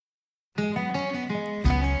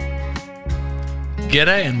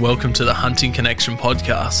G'day and welcome to the Hunting Connection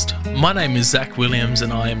podcast. My name is Zach Williams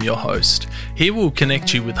and I am your host. Here we'll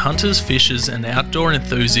connect you with hunters, fishers and outdoor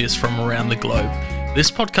enthusiasts from around the globe. This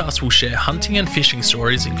podcast will share hunting and fishing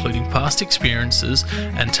stories including past experiences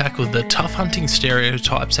and tackle the tough hunting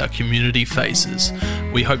stereotypes our community faces.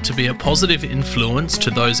 We hope to be a positive influence to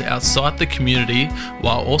those outside the community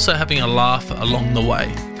while also having a laugh along the way.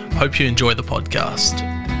 Hope you enjoy the podcast.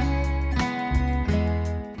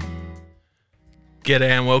 G'day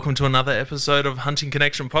and welcome to another episode of Hunting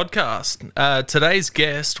Connection podcast. Today's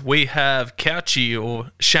guest, we have Couchy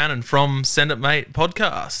or Shannon from Send It Mate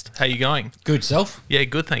podcast. How you going? Good, self? Yeah,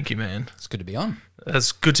 good, thank you, man. It's good to be on.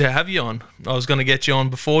 It's good to have you on. I was going to get you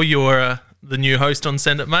on before you were the new host on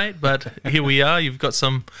Send It Mate, but here we are. You've got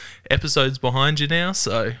some episodes behind you now,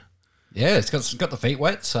 so... Yeah, it's got the feet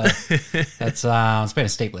wet, so it's been a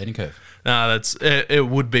steep learning curve. No, it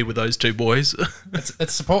would be with those two boys.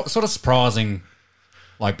 It's sort of surprising...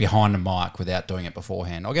 like behind the mic without doing it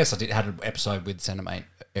beforehand. I guess I had an episode with Send It Mate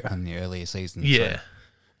in the earlier season. Yeah. So.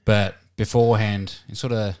 But beforehand, you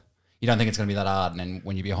don't think it's going to be that hard. And then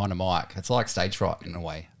when you're behind a mic, it's like stage fright in a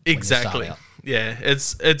way. Exactly. Yeah.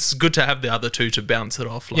 It's good to have the other two to bounce it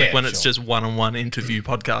off. Like when it's just one-on-one interview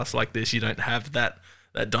podcast like this, you don't have that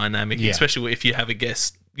dynamic, especially if you have a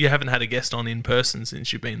guest. You haven't had a guest on in person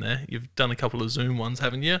since you've been there. You've done a couple of Zoom ones,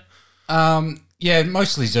 haven't you? Yeah,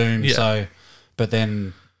 mostly Zoom. Yeah. So... But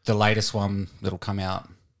then the latest one that'll come out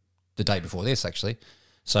the day before this, actually.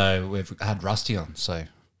 So we've had Rusty on. So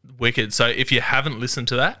wicked. So if you haven't listened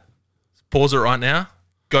to that, pause it right now,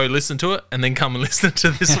 go listen to it, and then come and listen to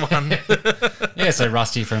this one. Yeah, so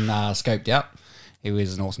Rusty from Scoped Out, he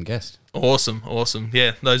was an awesome guest. Awesome.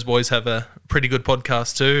 Yeah, those boys have a pretty good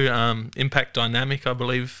podcast too. Impact Dynamic, I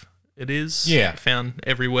believe it is. Yeah. Found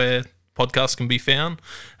everywhere podcasts can be found.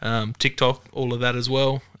 TikTok, all of that as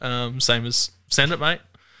well. Same as Send It Mate.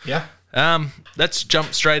 Yeah. Let's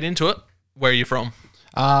jump straight into it. Where are you from?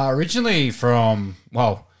 Originally from,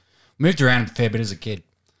 moved around a fair bit as a kid.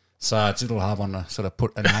 So it's a little hard one to sort of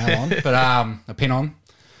put a nail on, but a pin on.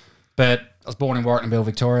 But I was born in Warringtonville,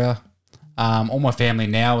 Victoria. All my family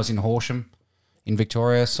now is in Horsham in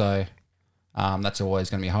Victoria, so that's always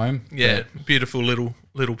going to be home. Yeah, beautiful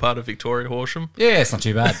little part of Victoria, Horsham. Yeah, it's not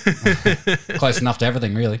too bad. Close enough to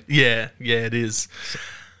everything, really. Yeah, it is.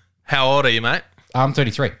 How old are you, mate? I'm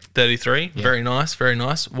 33. 33? Yeah. Very nice.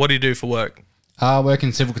 What do you do for work? I work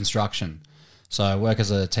in civil construction. So I work as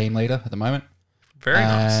a team leader at the moment. Very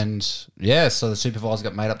nice. And yeah, so the supervisor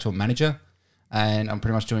got made up to a manager and I'm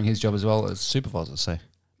pretty much doing his job as well as supervisor. So,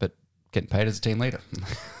 but getting paid as a team leader.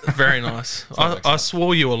 Very nice. I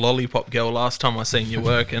swore you were a lollipop girl last time I seen you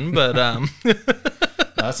working, but... No,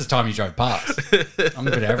 that's the time you drove past. I'm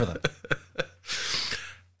a bit of everything.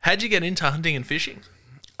 How'd you get into hunting and fishing?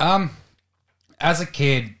 As a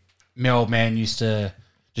kid, my old man used to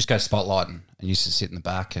just go spotlighting and used to sit in the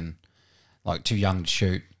back and like too young to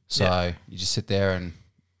shoot. So you just sit there and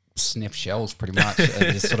sniff shells pretty much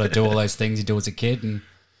and just sort of do all those things you do as a kid.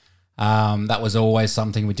 And that was always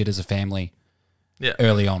something we did as a family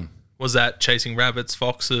early on. Was that chasing rabbits,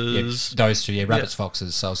 foxes? Yeah, those two, rabbits,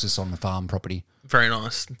 foxes. So I was just on the farm property. Very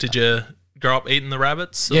nice. Did you grow up eating the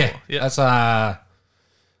rabbits? Yeah. That's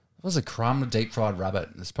what was a crumb deep fried rabbit?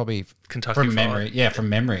 It's probably Kentucky from fried. memory. Yeah, from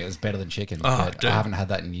memory, it was better than chicken. But dude, I haven't had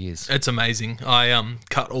that in years. It's amazing. I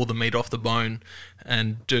cut all the meat off the bone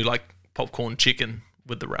and do like popcorn chicken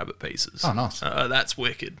with the rabbit pieces. Oh, nice. That's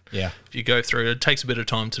wicked. Yeah. If you go through it takes a bit of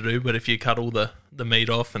time to do, but if you cut all the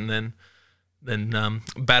meat off and then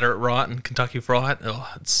batter it right and Kentucky fry it,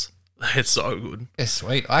 it's so good. It's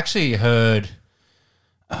sweet. I actually heard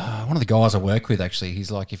one of the guys I work with. Actually,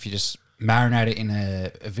 he's like, if you just marinate it in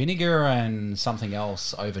a vinegar and something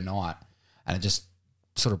else overnight, and it just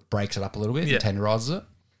sort of breaks it up a little bit and tenderizes it.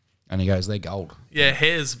 And he goes, they're gold. Yeah,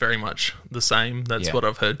 hare's very much the same. That's what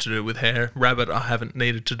I've heard to do with hare. Rabbit, I haven't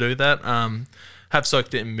needed to do that. Have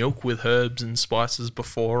soaked it in milk with herbs and spices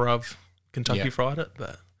before I've Kentucky fried it,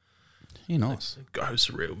 but nice. It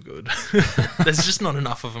goes real good. There's just not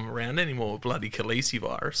enough of them around anymore. Bloody Couchy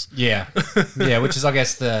virus. Yeah, which is, I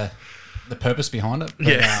guess, the purpose behind it.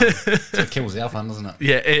 But, it kills our fun, doesn't it?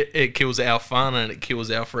 Yeah, it kills our fun and it kills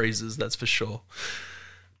our freezers, that's for sure.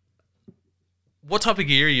 What type of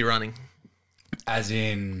gear are you running? As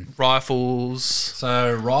in? Rifles.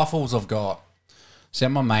 So rifles I've got. So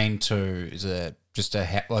my main two is they're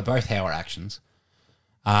both Howard Actions.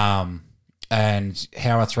 And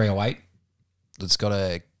Howard 308 that's got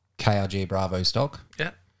a KRG Bravo stock.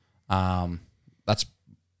 Yeah. That's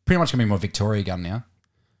pretty much going to be my Victoria gun now.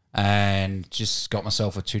 And just got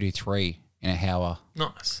myself a 2D3 in a Howard.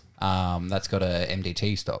 Nice. That's got a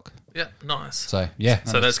MDT stock. Yeah, nice. So yeah,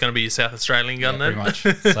 So that's going to be your South Australian gun then? pretty much.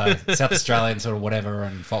 So South Australian sort of whatever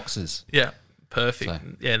and foxes. Yeah, perfect. So-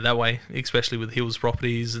 Yeah, that way, especially with Hills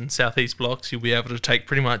properties and Southeast blocks, you'll be able to take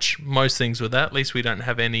pretty much most things with that. At least we don't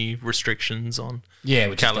have any restrictions on Yeah,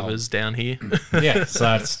 which calibers down here. Yeah,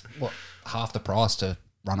 so it's half the price to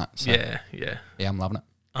run it. So, Yeah. yeah, I'm loving it.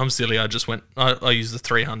 I'm silly. I just went. I use the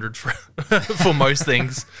 300 for for most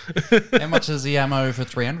things. How much does the ammo for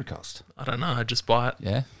 300 cost? I don't know. I just buy it,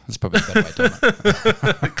 Yeah, that's probably a better way of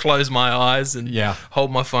doing it. close my eyes, and Yeah.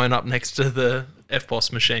 hold my phone up next to the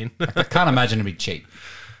FBOS machine. I can't imagine it'd be cheap.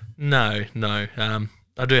 No.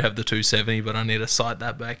 I do have the 270, but I need to sight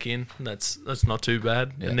that back in. That's not too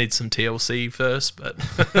bad. Yeah. It needs some TLC first, but.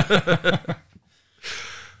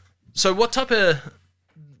 So, what type of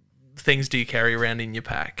things do you carry around in your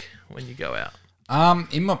pack when you go out?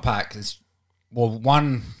 In my pack is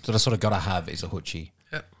one that I sort of got to have is a Couchy.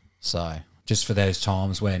 Yep. So just for those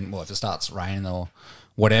times when if it starts raining or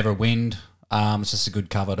whatever wind, it's just a good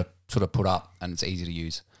cover to sort of put up and it's easy to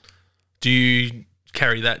use. Do you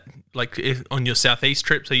carry that on your southeast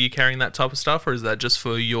trips? Are you carrying that type of stuff, or is that just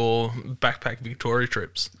for your backpack Victoria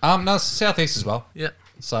trips? No, it's southeast as well. Yeah.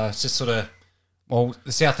 So it's just sort of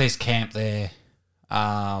the southeast camp there.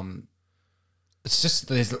 It's just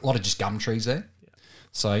there's a lot of just gum trees there. Yeah.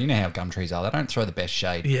 So you know how gum trees are; they don't throw the best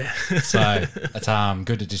shade. Yeah. So it's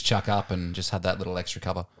good to just chuck up and just have that little extra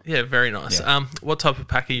cover. Yeah, very nice. Yeah. What type of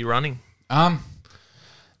pack are you running? I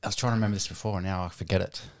was trying to remember this before, and now I forget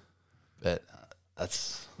it. But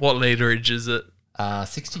that's What literage is it?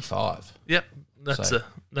 65. Yep,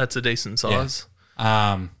 that's a decent size.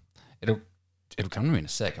 It'll come to me in a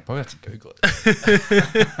sec. I probably have to Google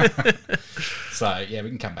it. So yeah, we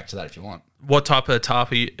can come back to that if you want. What type of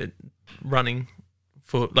tarp are you running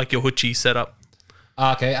for, like your Couchy setup?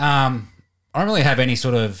 Okay. I don't really have any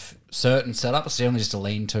sort of certain setup. It's generally just a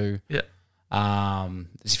lean-to. Yeah.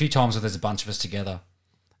 There's a few times where there's a bunch of us together,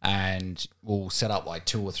 and we'll set up like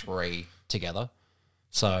 2 or 3 together.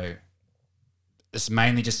 So it's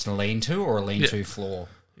mainly just a lean-to or a lean-to floor.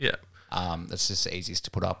 Yeah. That's just the easiest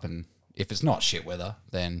to put up, and if it's not shit weather,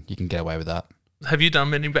 then you can get away with that. Have you done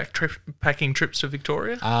many backpacking trips to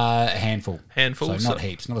Victoria? A handful. Handful? So not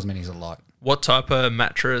heaps, not as many as I'd like. What type of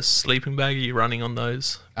mattress, sleeping bag are you running on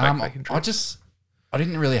those backpacking trips? I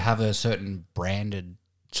didn't really have a certain branded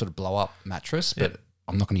sort of blow-up mattress, but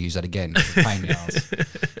I'm not going to use that again. It's a pain in the ass.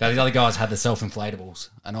 The other guys had the self-inflatables,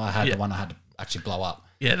 and I had the one I had to actually blow up.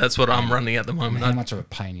 Yeah, that's what I'm running at the moment. How much of a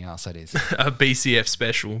pain in the ass that is. A BCF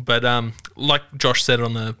special. But like Josh said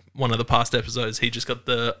on one of the past episodes, he just got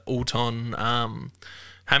the Alton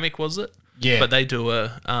hammock, was it? Yeah. But they do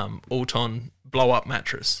a Alton blow-up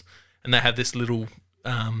mattress, and they have this little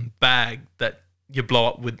bag that you blow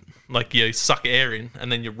up with, like you suck air in,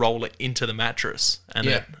 and then you roll it into the mattress. And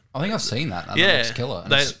I think I've seen that. And Yeah. It looks killer.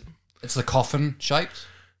 And it's the coffin shaped?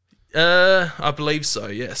 I believe so,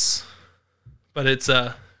 yes. But it's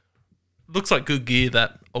looks like good gear,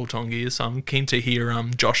 that Alton gear, so I'm keen to hear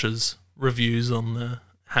Josh's reviews on the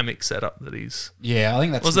hammock setup that he's... Yeah, I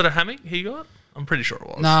think that's... Was it a hammock he got? I'm pretty sure it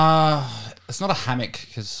was. No, it's not a hammock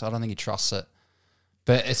because I don't think he trusts it.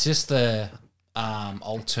 But it's just the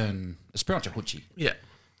Alton... It's pretty much a Couchy. Yeah.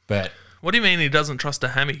 But... What do you mean he doesn't trust a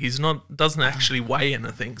hammock? Doesn't actually weigh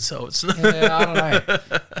anything, so it's... Yeah, I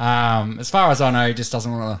don't know. As far as I know, he just doesn't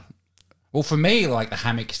want to... Well, for me, like the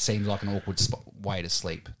hammock seems like an awkward way to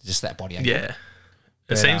sleep. Just that body angle. Yeah.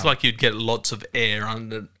 It seems like you'd get lots of air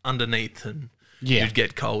underneath and you'd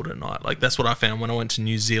get cold at night. Like that's what I found when I went to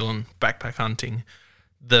New Zealand backpack hunting.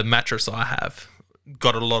 The mattress I have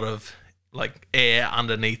got a lot of like air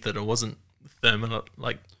underneath it. It wasn't thermal,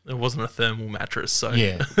 like it wasn't a thermal mattress. So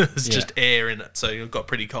it's just air in it. So it got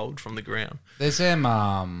pretty cold from the ground. There's them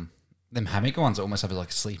hammock ones that almost have like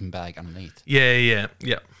a sleeping bag underneath. Yeah.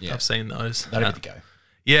 I've seen those. That'd be the go.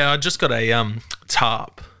 Yeah, I just got a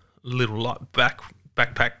tarp, little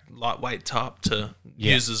backpack lightweight tarp to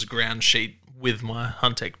use as a ground sheet with my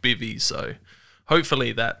Huntec bivvy. So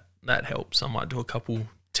hopefully that helps. I might do a couple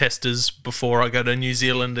testers before I go to New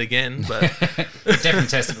Zealand again. But definitely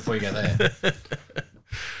test it before you go there.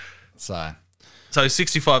 So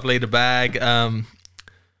 65 litre bag.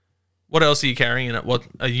 What else are you carrying in it? What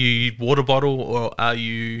are you, water bottle or are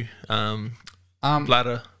you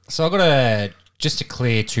bladder? So I've got just a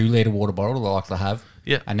clear 2 litre water bottle that I like to have.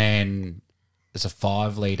 Yeah. And then there's a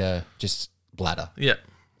 5 litre just bladder. Yeah.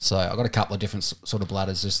 So I've got a couple of different sort of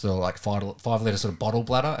bladders, just the like 5 litre sort of bottle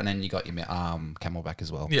bladder, and then you got your Camelback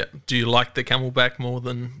as well. Yeah. Do you like the Camelback more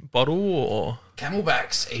than bottle or?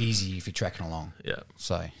 Camelback's easy if you're trekking along. Yeah.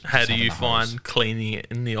 So how do you find cleaning it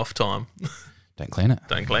in the off time? Don't clean it.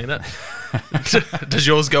 Don't clean it. Does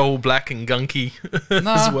yours go all black and gunky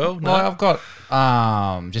as well? No, I've got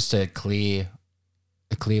just a clear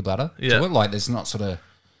bladder. Yeah. To it. Like there's not sort of,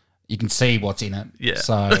 you can see what's in it. Yeah.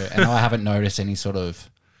 So, and I haven't noticed any sort of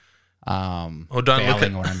or don't look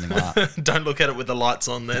fouling or anything like that. Don't look at it with the lights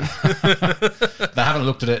on then. They haven't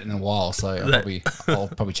looked at it in a while, so I'll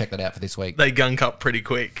probably check that out for this week. They gunk up pretty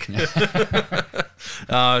quick.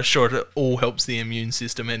 Sure, it all helps the immune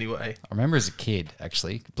system anyway. I remember as a kid,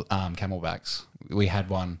 actually, camelbacks. We had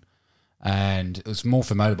one, and it was more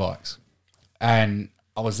for motorbikes. And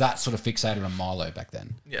I was that sort of fixated on Milo back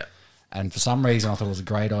then. Yeah. And for some reason, I thought it was a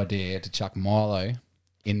great idea to chuck Milo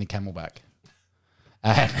in the camelback.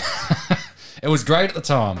 And it was great at the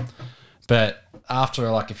time, but after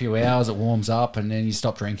like a few hours, it warms up, and then you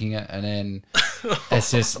stop drinking it, and then it's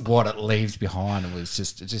just what it leaves behind. It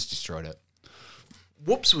just destroyed it.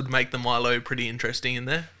 Whoops would make the Milo pretty interesting in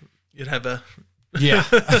there. You'd have a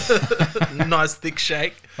nice thick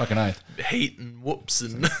shake. Fucking oath. Heat and whoops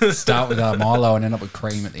and Start with Milo and end up with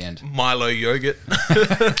cream at the end. Milo yogurt.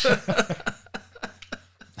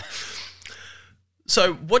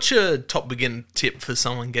 So, what's your top beginner tip for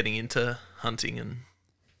someone getting into hunting and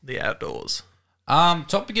the outdoors?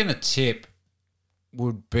 Top beginner tip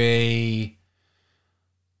would be,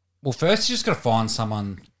 well, first you just got to find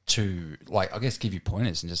someone to, like, I guess, give you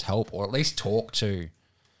pointers and just help, or at least talk to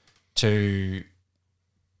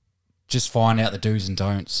just find out the do's and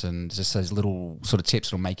don'ts and just those little sort of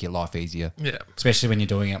tips that'll make your life easier. Yeah. Especially when you're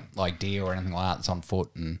doing it like deer or anything like that that's on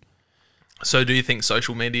foot. And so, do you think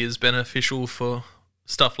social media is beneficial for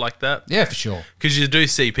stuff like that? Yeah, for sure. Because you do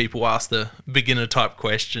see people ask the beginner type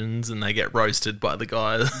questions and they get roasted by the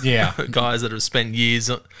guys. Yeah. Guys that have spent years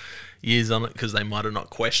on it because they might have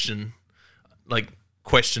not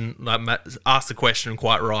asked the question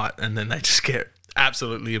quite right, and then they just get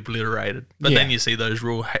absolutely obliterated. But then you see those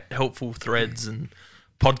real helpful threads and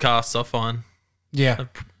podcasts, I find. Yeah.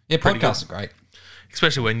 Yeah, podcasts are great.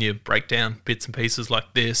 Especially when you break down bits and pieces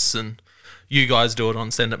like this, and you guys do it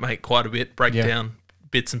on Send It Mate quite a bit, break down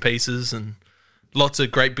bits and pieces, and lots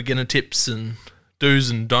of great beginner tips and do's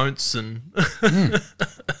and don'ts. And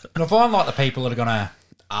And I find like the people that are going to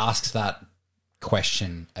ask that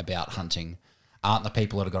question about hunting aren't the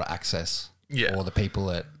people that have got access, or the people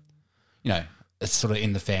that, you know, it's sort of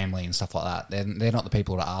in the family and stuff like that. They're not the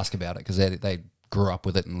people that ask about it because they grew up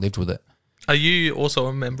with it and lived with it. Are you also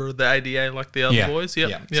a member of the ADA like the other boys? Yep.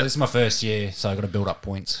 Yeah. So this is my first year, so I've got to build up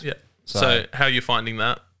points. Yeah. So how are you finding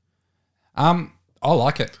that? I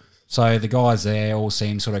like it. So the guys there all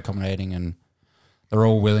seem sort of accommodating, and they're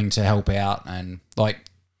all willing to help out. And like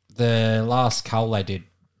the last cull they did,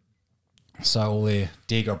 so all the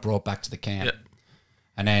deer got brought back to the camp,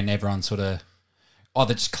 and then everyone sort of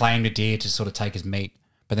either just claimed a deer to sort of take as meat,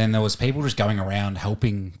 but then there was people just going around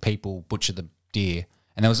helping people butcher the deer,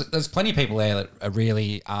 and there's plenty of people there that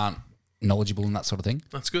really aren't knowledgeable in that sort of thing.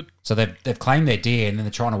 That's good. So they've claimed their deer, and then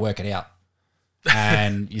they're trying to work it out.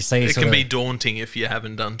 And you see, it can be daunting if you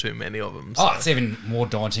haven't done too many of them. So. Oh, it's even more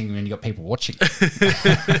daunting when you got people watching.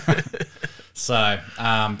 So,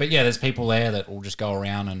 but yeah, there's people there that will just go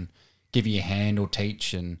around and give you a hand or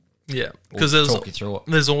teach and because talk you through it.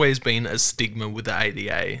 There's always been a stigma with the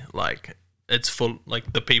ADA, like it's full,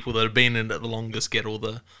 like the people that have been in it the longest get all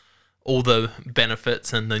the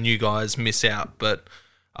benefits, and the new guys miss out. But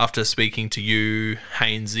after speaking to you,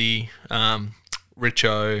 Hainsey,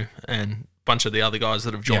 Richo, and bunch of the other guys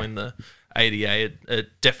that have joined the ADA,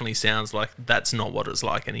 it definitely sounds like that's not what it's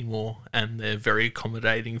like anymore, and they're very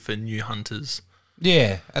accommodating for new hunters.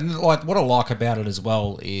 Yeah, and like what I like about it as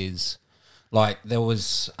well is like there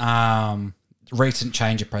was recent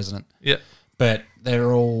change of president. Yeah. But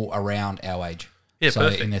they're all around our age. Yeah, so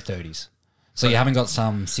perfect. In their 30s. So you haven't got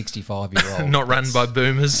some 65-year-old. Not run by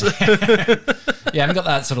boomers. You haven't got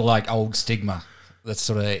that sort of like old stigma that's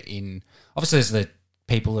sort of in... Obviously, there's the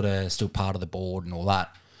people that are still part of the board and all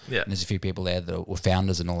that. Yeah. And there's a few people there that were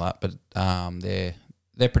founders and all that, but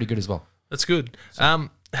they're pretty good as well. That's good. So.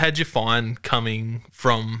 How'd you find coming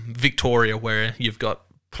from Victoria, where you've got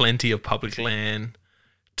plenty of public land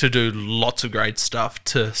to do lots of great stuff,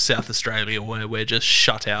 to South Australia, where we're just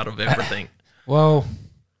shut out of everything? Well,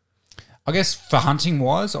 I guess for hunting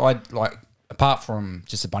wise, apart from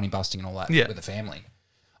just the bunny busting and all that with the family,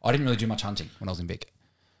 I didn't really do much hunting when I was in Vic.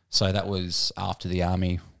 So that was after the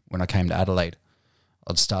army. When I came to Adelaide,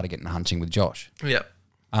 I'd started getting hunting with Josh. Yeah.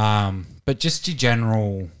 But just your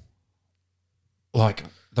general, like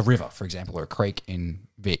the river, for example, or a creek in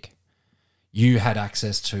Vic, you had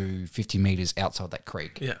access to 50 metres outside that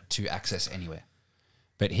creek to access anywhere.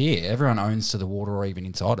 But here, everyone owns to the water or even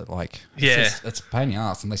inside it. Like, it's a pain in the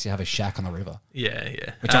ass unless you have a shack on the river. Yeah,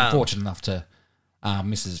 yeah. Which I'm fortunate enough to.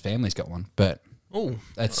 Mrs. Family's got one, but I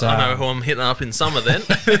know who I'm hitting up in summer. Then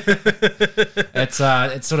it's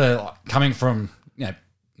sort of like coming from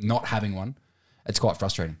not having one. It's quite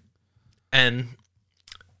frustrating. And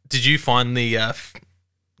did you find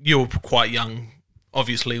you were quite young,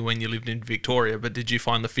 obviously, when you lived in Victoria, but did you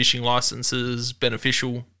find the fishing licenses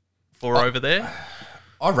beneficial for over there?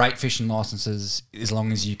 I rate fishing licenses as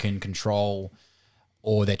long as you can control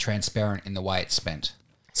or they're transparent in the way it's spent.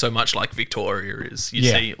 So much like Victoria is. You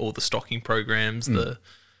see all the stocking programs, the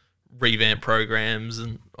revamp programs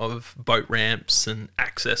and of boat ramps and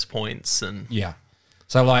access points. And yeah.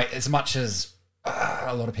 So, like, as much as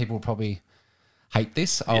a lot of people probably hate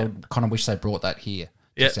this, I would kind of wish they brought that here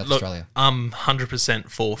to South Australia. I'm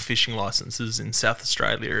 100% for fishing licenses in South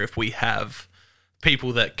Australia if we have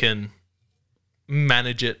people that can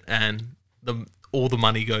manage it and all the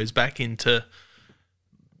money goes back into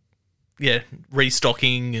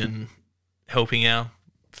restocking and helping our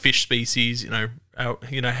fish species.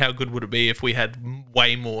 How good would it be if we had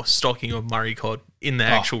way more stocking of Murray cod in the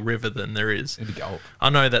actual river than there is? It'd be gold. I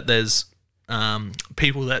know that there's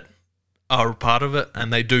people that are a part of it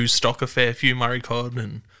and they do stock a fair few Murray cod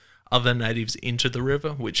and other natives into the river,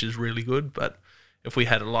 which is really good. But if we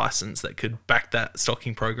had a license that could back that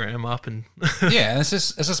stocking program up and it's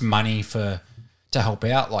just money to help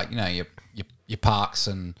out, like your parks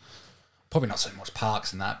and probably not so much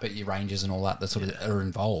parks and that, but your rangers and all that sort of are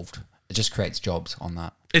involved. It just creates jobs on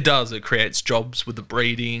that. It does. It creates jobs with the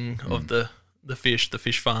breeding of the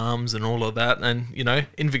fish farms and all of that. And,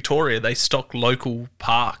 in Victoria, they stock local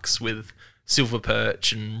parks with silver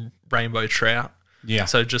perch and rainbow trout. Yeah.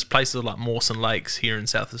 So just places like Mawson Lakes here in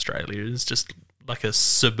South Australia is just like a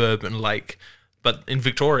suburban lake. But in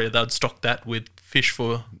Victoria, they'd stock that with fish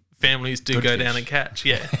for families to go down and catch.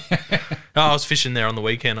 Yeah. I was fishing there on the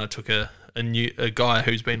weekend. I took a guy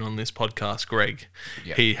who's been on this podcast, Greg.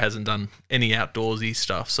 Yep. He hasn't done any outdoorsy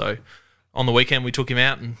stuff. So on the weekend, we took him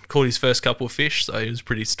out and caught his first couple of fish. So he was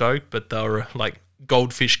pretty stoked, but they were like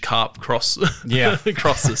goldfish carp crosses.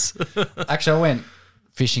 Actually, I went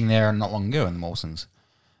fishing there not long ago in the Mawsons,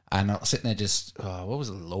 and I was sitting there just, what was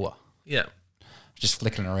it, lure? Yeah. Just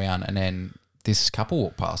flicking around, and then this couple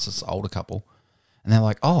walked past, this older couple, and they're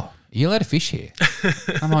like, "Oh, are you allowed to fish here?"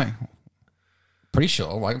 I'm like, pretty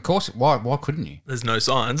sure. Like, of course. Why couldn't you? There's no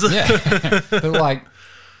signs. Yeah, but like,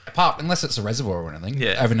 unless it's a reservoir or anything.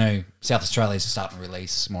 Yeah. I even know South Australia's starting to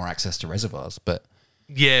release more access to reservoirs, but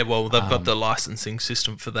yeah, well, they've got the licensing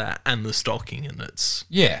system for that and the stocking, and it's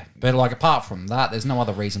but like apart from that, there's no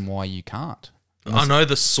other reason why you can't. I know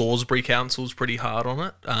the Salisbury Council's pretty hard on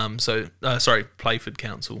it. Playford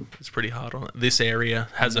Council is pretty hard on it. This area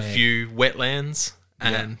has a few wetlands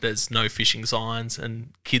and there's no fishing signs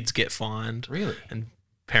and kids get fined. Really? And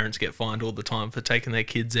parents get fined all the time for taking their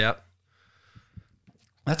kids out.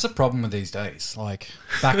 That's a problem with these days. Like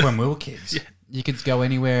back when we were kids, you could go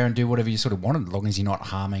anywhere and do whatever you sort of wanted as long as you're not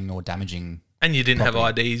harming or damaging. And you didn't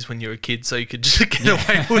property. have IDs when you were a kid, so you could just get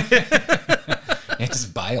away with it.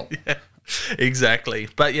 Just bail. Yeah. Exactly.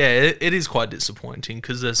 But yeah, it is quite disappointing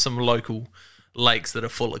because there's some local lakes that are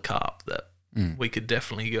full of carp that we could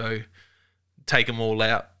definitely go take them all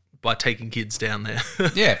out by taking kids down there.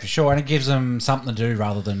 Yeah, for sure. And it gives them something to do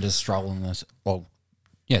rather than just strolling through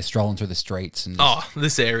the streets. And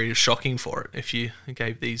this area is shocking for it. If you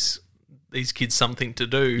gave these kids something to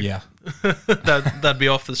do, they'd be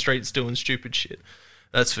off the streets doing stupid shit.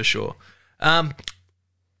 That's for sure.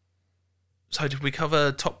 So did we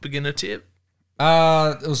cover top beginner tip?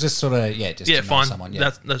 It was just sort of just to know fine. Someone.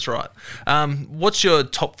 Yeah, that's right. What's your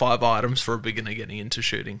top 5 items for a beginner getting into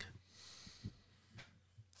shooting?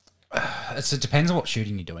 It depends on what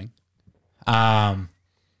shooting you're doing. But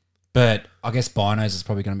I guess binos is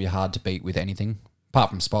probably going to be hard to beat with anything apart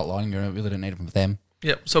from spotlighting. You really don't need them for them.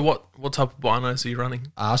 Yep. So what type of binos are you running?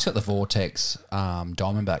 I just got the Vortex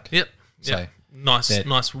Diamondback. Yep. So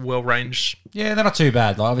nice, well ranged. Yeah, they're not too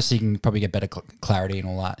bad. Like, obviously, you can probably get better clarity and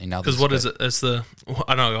all that in others. Because what is it?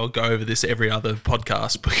 I know I'll go over this every other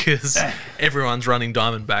podcast because everyone's running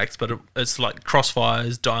Diamondbacks, but it's like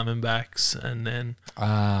Crossfires, Diamondbacks, and then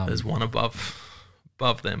there's one above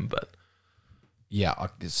them. But yeah, I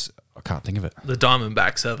can't think of it. The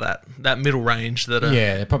Diamondbacks are that middle range that are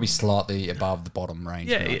they're probably slightly above the bottom range.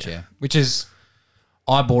 Yeah. Which is.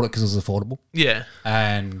 I bought it because it was affordable. Yeah.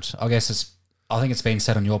 And I guess I think it's been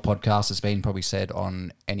said on your podcast, it's been probably said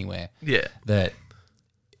on anywhere. Yeah. That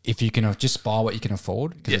if you can just buy what you can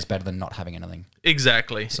afford, because it's better than not having anything.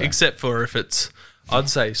 Exactly. So. Except for if it's, I'd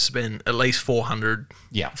say spend at least 400,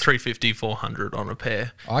 350, 400 on a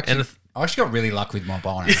pair. I actually got really lucky with my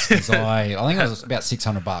binos because I think it was about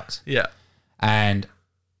 $600. Yeah. And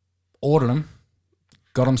ordered them,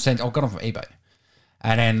 got them from eBay.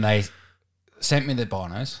 And then they sent me the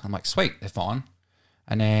binos. I'm like, sweet, they're fine.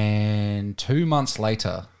 And then 2 months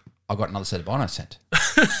later, I got another set of binos sent.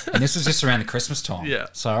 And this was just around the Christmas time. Yeah.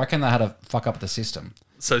 So I reckon they had a fuck up the system.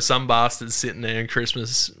 So some bastard's sitting there in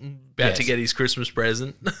Christmas, about to get his Christmas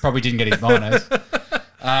present. Probably didn't get his binos.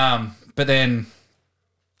 But then,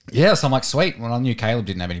 so I'm like, sweet. Well, I knew Caleb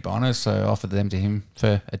didn't have any binos, so I offered them to him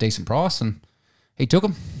for a decent price, and he took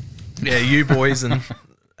them. Yeah, you boys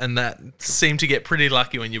and that seem to get pretty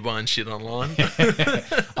lucky when you're buying shit online.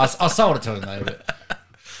 I sold it to him though. But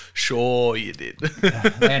sure you did.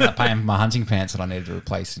 They ended up paying for my hunting pants that I needed to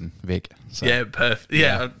replace in Vic. So. Yeah, perfect.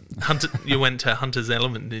 Yeah. You went to Hunter's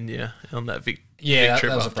Element, didn't you, on that Vic trip?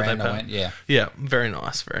 That was a after brand I went, Yeah, very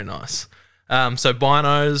nice, very nice. So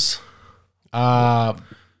binos.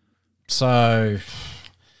 So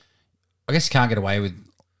I guess you can't get away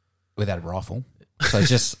without a rifle. So it's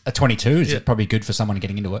just a 22 is probably good for someone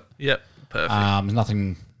getting into it. Yep,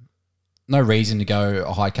 perfect. No reason to go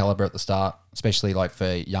a high caliber at the start, especially like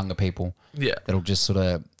for younger people. Yeah. That'll just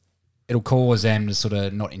it'll cause them to sort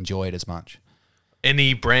of not enjoy it as much.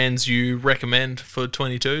 Any brands you recommend for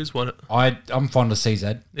 22s? I'm fond of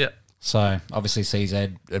CZ. Yeah. So obviously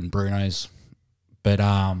CZ and Bruno's. But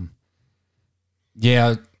mine's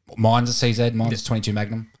a CZ, mine's a 22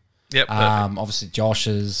 Magnum. Yep. Obviously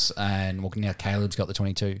Josh's and now Caleb's got the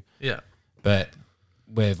 22. Yeah. But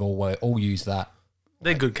we've all used that.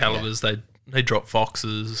 They're good calibers. Yeah. They drop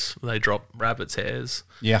foxes, they drop rabbits' hairs.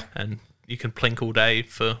 Yeah. And you can plink all day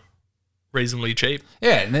for reasonably cheap.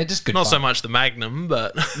 Yeah, and they're just good. Not fun. so much the Magnum,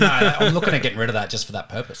 but no, I'm looking at getting rid of that just for that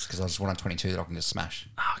purpose because I just want a 22 that I can just smash.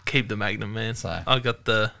 Keep the Magnum, man. So I got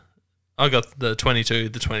the 22,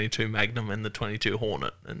 the 22 Magnum, and the 22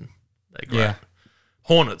 Hornet, and they're great. Yeah.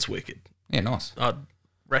 Hornet's wicked. Yeah, nice. I'd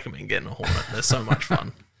recommend getting a Hornet. They're so much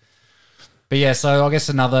fun. But yeah, so I guess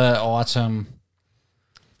another item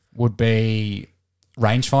would be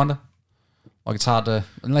rangefinder. Like it's hard to,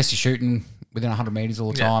 unless you're shooting within 100 meters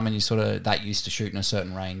all the time and you're sort of that used to shooting a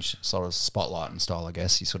certain range, sort of spotlight and style, I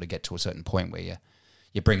guess. You sort of get to a certain point where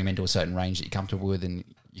you bring them into a certain range that you're comfortable with and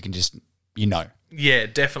you can just, Yeah,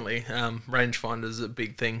 definitely. Rangefinder is a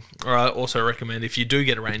big thing. Or I also recommend if you do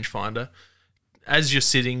get a rangefinder, as you're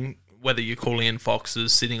sitting, whether you're calling in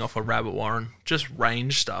foxes, sitting off a rabbit warren, just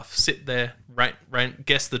range stuff. Sit there,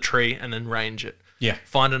 guess the tree and then range it. Yeah.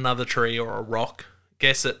 Find another tree or a rock,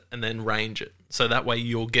 guess it, and then range it. So that way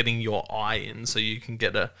you're getting your eye in so you can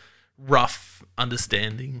get a rough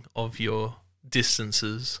understanding of your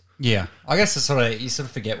distances. Yeah. I guess you sort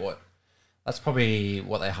of forget that's probably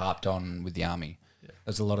what they harped on with the army. Yeah.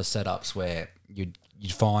 There's a lot of setups where you'd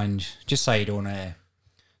find, just say you're doing a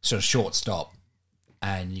sort of short stop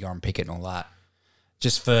and you go and pick it and all that.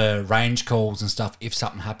 Just for range calls and stuff, if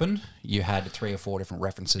something happened, you had 3 or 4 different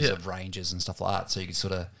references of ranges and stuff like that. So you could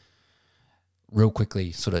sort of real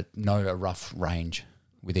quickly sort of know a rough range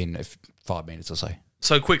within 5 minutes or so.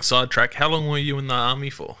 So quick sidetrack, how long were you in the army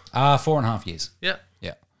for? 4.5 years. Yeah.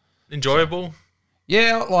 Yeah. Enjoyable? So,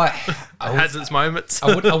 yeah, like... it has its moments.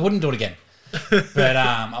 I wouldn't do it again. But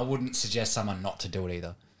I wouldn't suggest someone not to do it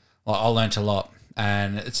either. Like I learnt a lot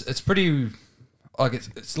and it's pretty... Like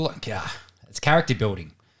it's like... It's character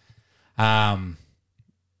building. I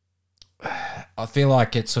feel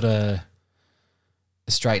like it sort of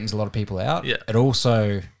straightens a lot of people out. Yeah. It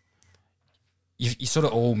also, you sort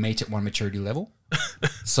of all meet at one maturity level.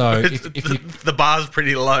 So if you... The bar's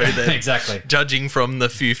pretty low then. Exactly. Judging from the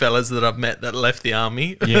few fellas that I've met that left the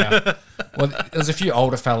army. Yeah. Well, there's a few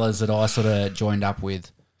older fellas that I sort of joined up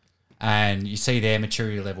with and you see their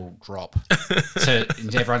maturity level drop. So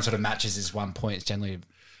everyone sort of matches this one point. It's generally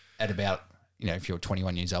at about... if you're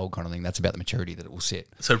 21 years old kind of thing, that's about the maturity that it will sit.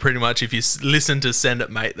 So pretty much if you listen to Send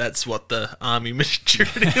It Mate, that's what the army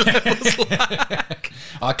maturity level's like.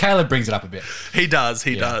 Caleb brings it up a bit. He does.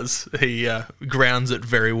 He grounds it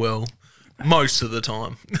very well most of the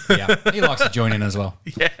time. Yeah, he likes to join in as well.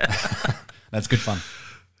 Yeah. That's good fun.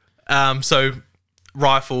 So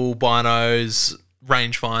rifle, binos,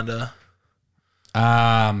 rangefinder.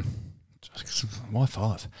 Why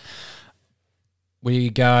 5?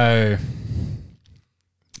 We go,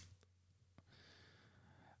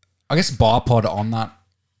 I guess bipod on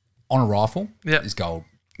a rifle is gold.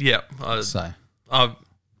 Yeah. I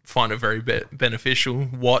find it very beneficial.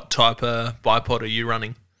 What type of bipod are you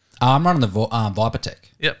running? I'm running the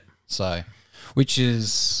Vipertech. Yep. So which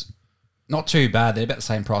is not too bad. They're about the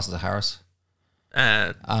same price as a Harris.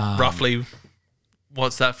 Roughly,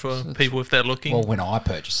 what's that for people if they're looking? Well, when I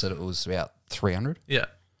purchased it, it was about 300. Yeah.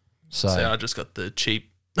 So I just got the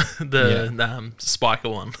cheap, Spiker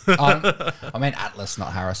one. I mean Atlas,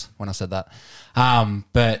 not Harris, when I said that.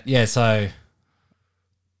 But yeah, so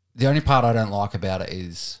the only part I don't like about it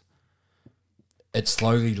is it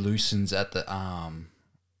slowly loosens at the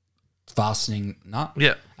fastening nut.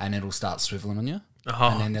 Yeah. And it'll start swiveling on you. Oh.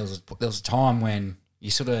 And then there was a time when you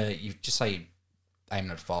just say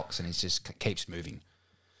aiming at a fox and it just keeps moving.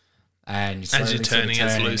 And you slowly as you're turning,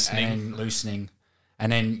 it's loosening. And loosening.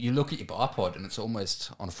 And then you look at your bipod and it's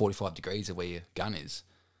almost on 45 degrees of where your gun is.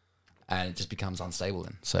 And it just becomes unstable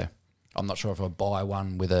then. So I'm not sure if I'll buy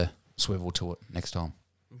one with a swivel to it next time.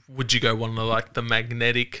 Would you go one of like the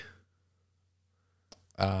magnetic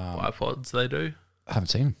bipods they do? I haven't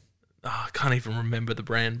seen them. Oh, I can't even remember the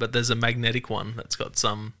brand, but there's a magnetic one that's got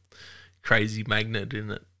some crazy magnet in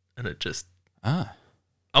it. And it just...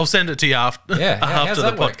 I'll send it to you after, after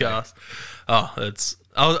the podcast.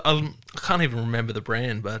 I can't even remember the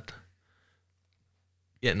brand, but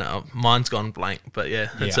yeah, no, mine's gone blank. But yeah,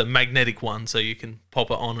 it's a magnetic one, so you can pop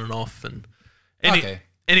it on and off. And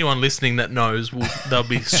anyone listening that knows, they'll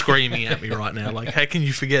be screaming at me right now, like, how can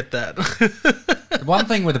you forget that? The one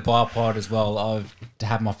thing with the bipod as well, I've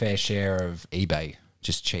had my fair share of eBay,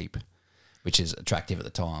 just cheap, which is attractive at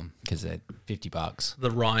the time because they're $50.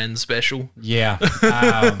 The Ryan special. Yeah.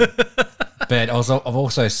 But I've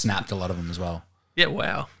also snapped a lot of them as well. Yeah,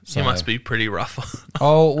 wow. So, you must be pretty rough.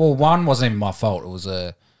 Well, one wasn't even my fault. It was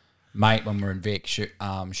a mate when we were in Vic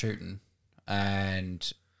shooting,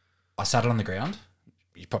 and I sat it on the ground.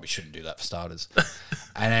 You probably shouldn't do that for starters.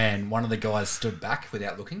 And then one of the guys stood back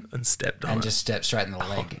without looking. And stepped on and it. just stepped straight in the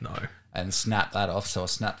leg. Oh, no. And snapped that off. So I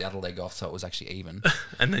snapped the other leg off so it was actually even.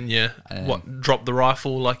 And then dropped the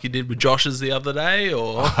rifle like you did with Josh's the other day?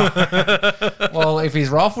 Or Well, if his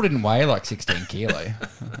rifle didn't weigh like 16 kilo,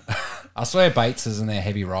 I swear Bates's and their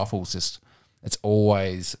heavy rifles it's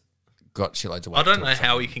always got shitloads of weight. I don't know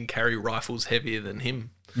how he can carry rifles heavier than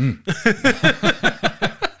him.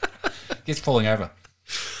 Gets falling over.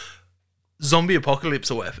 Zombie apocalypse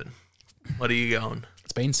a weapon. What are you going?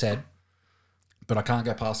 It's been said, but I can't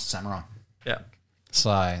go past the samurai. Yeah. So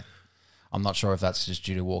I'm not sure if that's just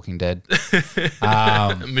due to Walking Dead.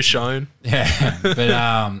 Michonne. Yeah. But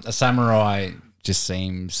a samurai just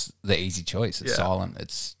seems the easy choice. It's silent,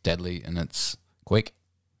 it's deadly, and it's quick.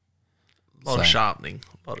 A lot of sharpening.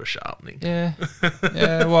 Yeah.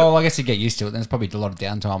 Yeah, well, I guess you get used to it. There's probably a lot of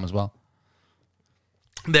downtime as well.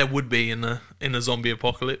 There would be in a zombie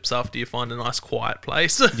apocalypse after you find a nice quiet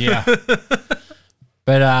place. Yeah.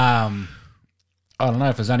 But I don't know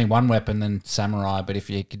if there's only one weapon, then samurai. But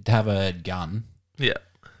if you could have a gun, then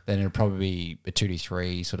it'd probably be a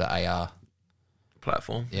 2D3 sort of AR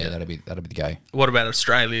platform. Yeah, that'd be the go. What about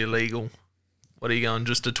Australia legal? What are you going?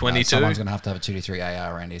 Just a 22? Someone's going to have a 2D3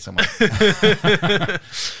 AR around here somewhere.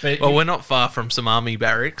 Well, we're not far from some army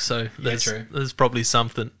barracks, so there's probably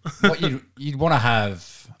something. What you'd want to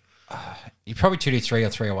have, you probably 2D3 or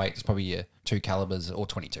 308 is probably your 2 calibers or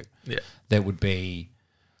 22. Yeah, that would be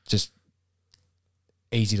just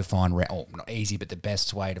easy to find. Not easy, but the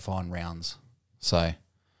best way to find rounds. So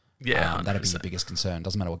that'd be your biggest concern.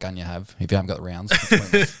 Doesn't matter what gun you have if you haven't got the rounds. It's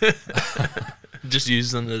pointless. Just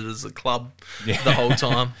using it as a club the whole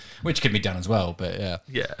time. Which can be done as well, but yeah.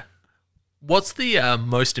 Yeah. What's the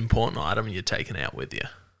most important item you're taking out with you?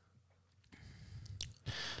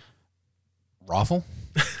 Rifle.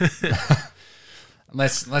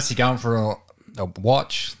 unless you're going for a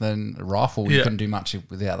watch, then a rifle, you couldn't do much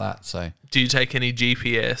without that. So, do you take any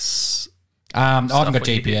GPS? I haven't got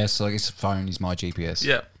GPS, so I guess the phone is my GPS.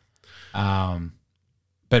 Yeah.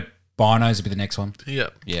 But binos would be the next one. Yeah.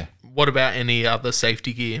 Yeah. What about any other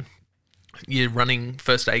safety gear? You're running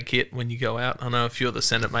first aid kit when you go out. I know a few of the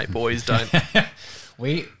Senate Mate boys don't. I don't know.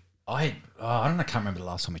 I can't remember the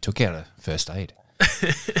last time we took out a first aid,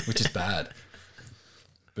 which is bad.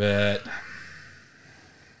 But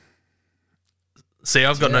see,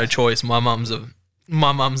 I've got no choice. My mum's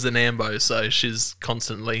an ambo, so she's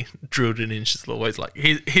constantly drilled it in. She's always like,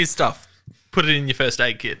 "Here's stuff. Put it in your first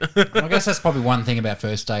aid kit." I guess that's probably one thing about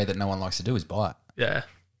first aid that no one likes to do is buy it. Yeah.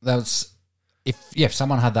 If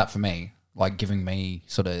someone had that for me, like giving me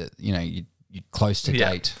sort of, you close to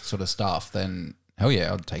date sort of stuff, then hell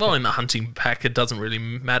yeah, I'd take it. Well, in the hunting pack, it doesn't really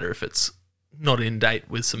matter if it's not in date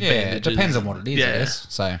with some bandages. It depends on what it is, I guess.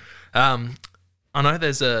 So, I know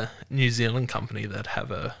there's a New Zealand company that have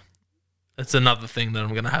a It's another thing that I'm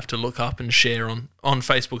going to have to look up and share on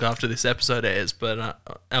Facebook after this episode airs, but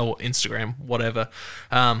or Instagram, whatever.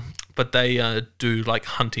 But they do like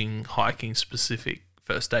hunting, hiking specific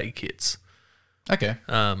first aid kits. Okay.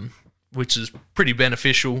 Which is pretty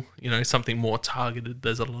beneficial. Something more targeted.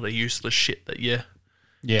 There's a lot of useless shit that you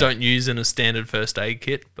don't use in a standard first aid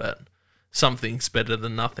kit, but something's better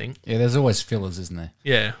than nothing. Yeah, there's always fillers, isn't there?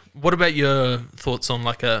 Yeah. What about your thoughts on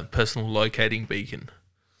like a personal locating beacon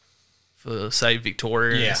for, say,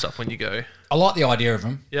 Victoria and stuff when you go? I like the idea of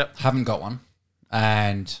them. Yep. Haven't got one.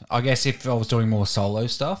 And I guess if I was doing more solo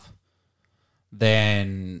stuff,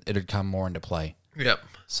 then it'd come more into play. Yep.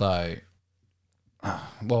 So,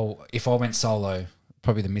 well, if I went solo,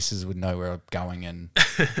 probably the missus would know where I'm going and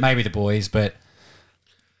maybe the boys, but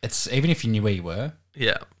it's even if you knew where you were,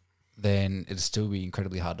 then it'd still be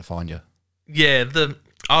incredibly hard to find you. Yeah,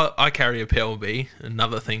 I carry a PLB,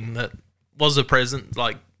 another thing that was a present,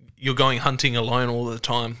 like you're going hunting alone all the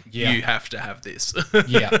time, you have to have this.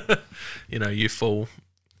 You fall.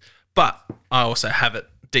 But I also have it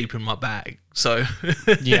deep in my bag. So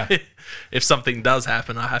if something does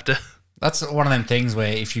happen, I have to... That's one of them things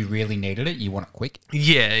where if you really needed it, you want it quick.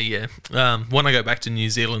 Yeah. When I go back to New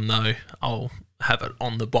Zealand, though, I'll have it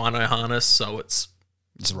on the bino harness, so it's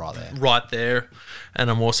right there.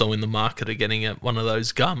 And I'm also in the market of getting one of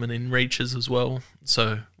those Garmin in reaches as well.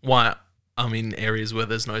 So while I'm in areas where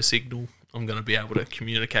there's no signal, I'm going to be able to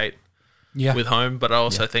communicate with home. But I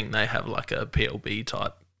also think they have like a PLB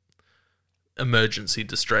type emergency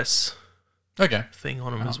distress thing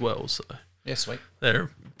on them as well. So yeah, sweet. They're a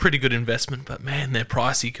pretty good investment, but man, they're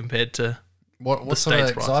pricey compared to what the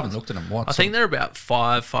States prices. I haven't looked at them. I think they're about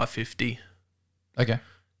 $550. Okay.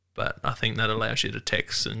 But I think that allows you to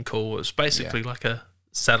text and call. It's basically like a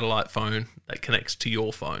satellite phone that connects to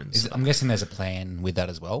your phone. I'm guessing there's a plan with that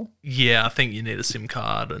as well. Yeah, I think you need a SIM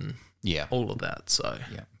card and all of that. So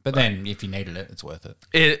but then if you needed it, it's worth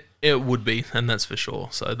it. It would be, and that's for sure.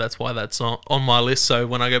 So that's why that's on my list. So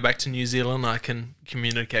when I go back to New Zealand, I can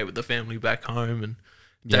communicate with the family back home and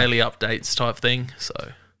daily updates type thing. So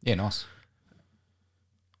yeah, nice.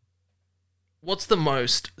 What's the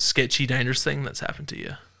most sketchy, dangerous thing that's happened to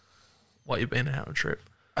you while you've been out on a trip?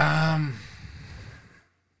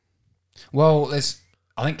 Well,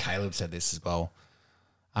 I think Caleb said this as well.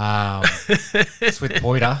 It's with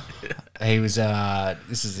Poiter. He was.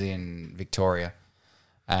 This is in Victoria,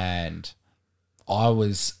 and I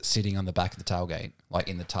was sitting on the back of the tailgate, like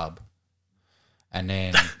in the tub, and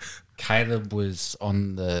then Caleb was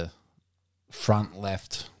on the front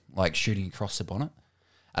left, like shooting across the bonnet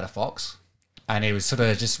at a fox, and he was sort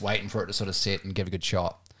of just waiting for it to sort of sit and give a good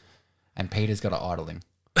shot. And Peter's got it idling,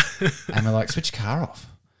 and we're like, switch car off.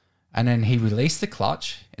 And then he released the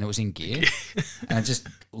clutch, and it was in gear, and it just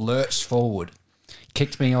lurched forward,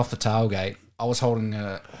 kicked me off the tailgate. I was holding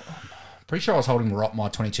pretty sure I was holding my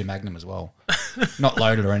 22 Magnum as well, not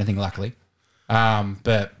loaded or anything, luckily.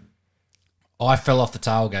 But I fell off the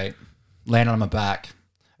tailgate, landed on my back.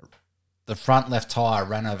 The front left tire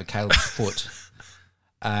ran over Caleb's foot,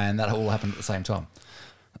 and that all happened at the same time.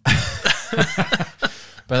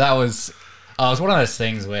 But it was one of those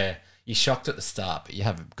things where you're shocked at the start, but you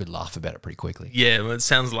have a good laugh about it pretty quickly. Yeah, well, it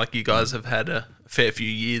sounds like you guys have had a fair few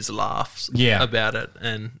years laughs about it,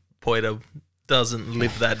 and Poiter doesn't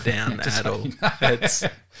live that down at all.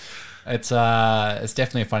 It's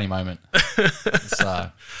definitely a funny moment.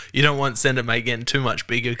 You don't want Send It Mate getting too much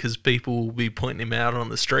bigger because people will be pointing him out on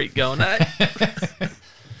the street going, hey.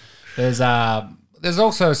 There's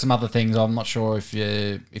also some other things. I'm not sure if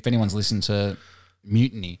anyone's listened to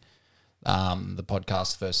Mutiny, the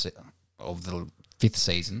podcast of the 5th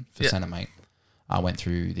season for Send It Mate. I went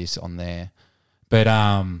through this on there. But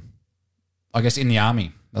I guess in the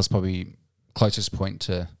army, that was probably closest point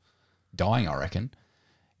to dying, I reckon,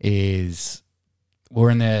 is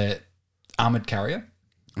we're in the armoured carrier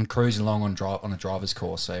and cruising along on a driver's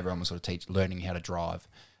course. So everyone was sort of learning how to drive.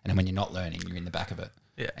 And then when you're not learning, you're in the back of it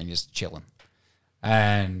and you're just chilling.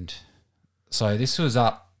 And so this was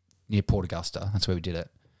up near Port Augusta. That's where we did it.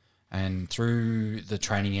 And through the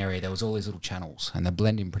training area, there was all these little channels, and they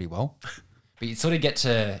blend in pretty well. But you sort of get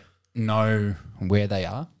to know where they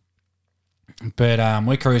are. But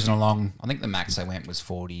we're cruising along. I think the max I went was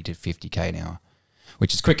 40 to 50k an hour,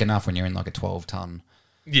 which is quick enough when you're in like a 12-ton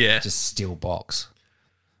just steel box.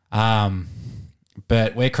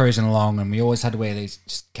 But we're cruising along, and we always had to wear these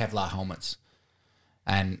just Kevlar helmets.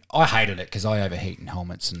 And I hated it because I overheat in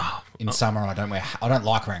helmets, and in summer I don't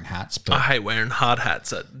like wearing hats. But I hate wearing hard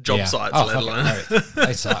hats at job sites, let alone.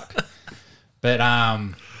 They suck. But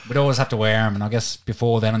we'd always have to wear them, and I guess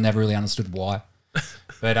before then I never really understood why.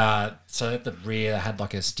 But so at the rear, they had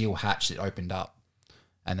like a steel hatch that opened up,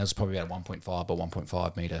 and there was probably about a 1.5 or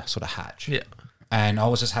 1.5 meter sort of hatch. Yeah. And I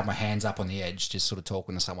was just had my hands up on the edge, just sort of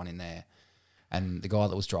talking to someone in there, and the guy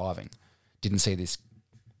that was driving didn't see this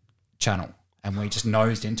channel, and we just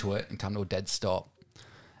nosed into it and come to a dead stop.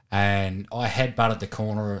 And I headbutted the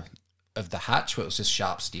corner of the hatch where it was just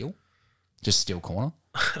sharp steel, just steel corner.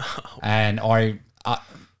 And I don't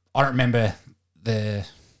remember the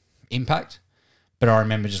impact, but I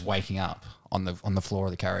remember just waking up on the floor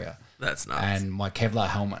of the carrier. That's nuts. And my Kevlar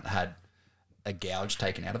helmet had a gouge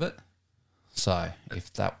taken out of it. So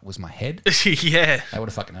if that was my head, yeah, that would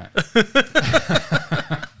have fucking hurt.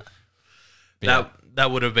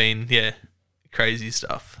 That would have been, crazy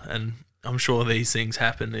stuff. And I'm sure these things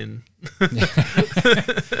happen in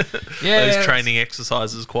those training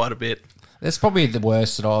exercises quite a bit. That's probably the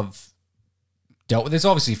worst that I've dealt with. There's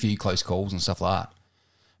obviously a few close calls and stuff like that.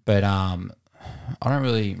 But I don't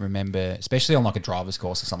really remember, especially on like a driver's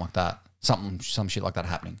course or something like that, some shit like that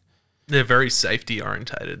happening. They're very safety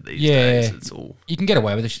orientated these days. It's all you can get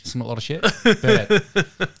away with a lot of shit. But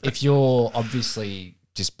if you're obviously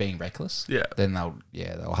just being reckless, then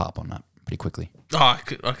they'll harp on that pretty quickly. Oh,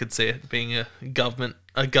 I could see it being a government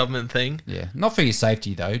thing. Yeah, not for your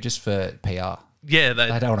safety though, just for PR. Yeah, they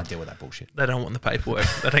don't want to deal with that bullshit. They don't want the paperwork.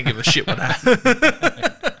 They don't give a shit what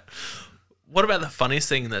that. What about the funniest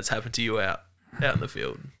thing that's happened to you out in the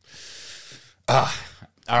field? All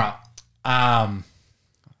right. I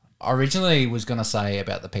originally was going to say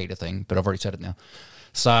about the Peter thing, but I've already said it now.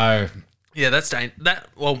 So yeah,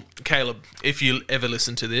 well, Caleb, if you ever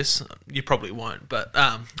listen to this, you probably won't, but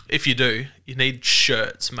if you do, you need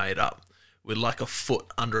shirts made up with like a foot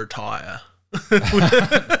under a tire.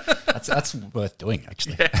 That's worth doing,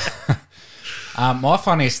 actually. Yeah. My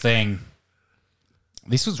funniest thing,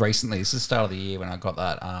 this was recently. This is the start of the year when I got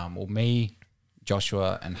that. Me,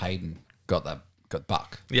 Joshua, and Hayden got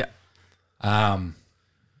buck. Yeah.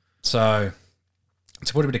 So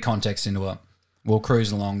to put a bit of context into it, we're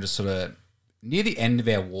cruising along, just sort of near the end of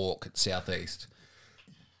our walk at Southeast.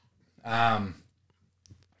 We're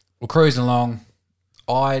cruising along.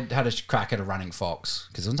 I had a crack at a running fox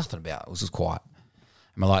because there was nothing about it. It was just quiet.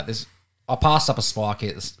 And we're like, this. I passed up a spike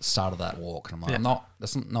at the start of that walk, and I'm like,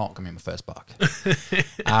 that's not going to be my first buck.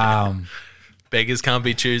 Beggars can't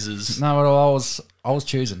be choosers. No, I was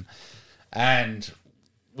choosing, and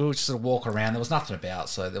we were just sort of walking around. There was nothing about,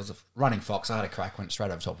 so there was a running fox. I had a crack, went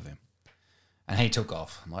straight over top of him, and he took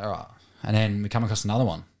off. I'm like, all right. And then we come across another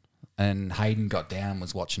one, and Hayden got down,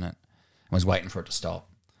 was watching it, and was waiting for it to stop,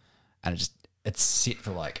 and it sit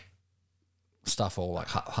for like stuff all like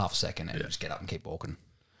half a second, and just get up and keep walking.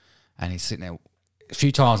 And he's sitting there a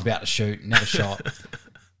few times about to shoot, never shot.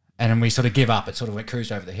 And then we sort of give up. It sort of went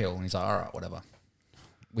cruised over the hill, and he's like, all right, whatever.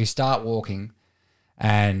 We start walking,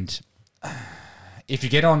 and if you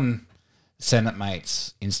get on Senate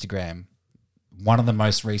Mate's Instagram, one of the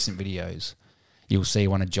most recent videos, you'll see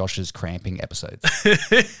one of Josh's cramping episodes.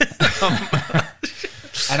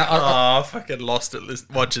 And I fucking lost it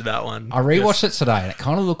watching that one. I rewatched it today, and it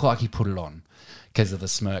kind of looked like he put it on because of the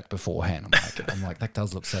smirk beforehand. I'm like, that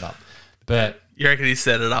does look set up. But you reckon he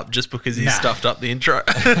set it up just because he stuffed up the intro?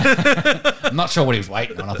 I'm not sure what he was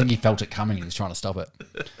waiting on. I think he felt it coming and he was trying to stop it.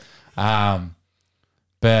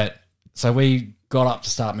 But so we got up to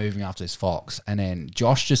start moving after this fox, and then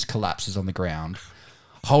Josh just collapses on the ground,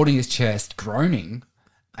 holding his chest, groaning,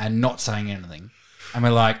 and not saying anything. And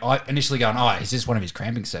we're like, I initially going, is this one of his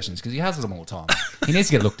cramping sessions? Because he has them all the time. He needs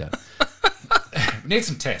to get looked at. We need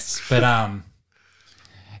some tests. But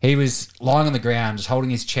he was lying on the ground, just holding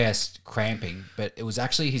his chest, cramping, but it was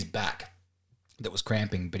actually his back that was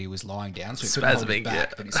cramping, but he was lying down. So he couldn't hold his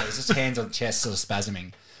back. But so it was just hands on the chest, sort of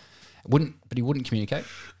spasming. But he wouldn't communicate.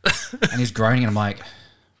 And he's groaning, and I'm like,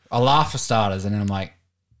 I laugh for starters, and then I'm like,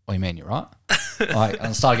 what do you mean, you're right? And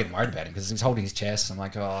I started getting worried about him because he was holding his chest. I'm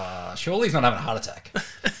like, surely he's not having a heart attack.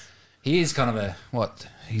 He is kind of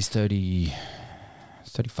he's 30,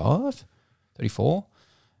 35, 34,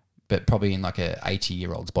 but probably in like a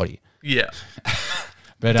 80-year-old's body. Yeah.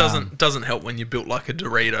 But doesn't help when you're built like a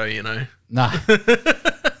Dorito, you know? Nah.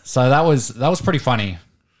 So that was pretty funny.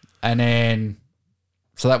 And then,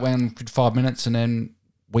 so that went for 5 minutes, and then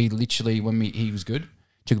we literally, he was good,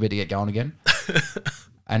 took a bit to get going again.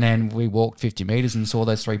 And then we walked 50 meters and saw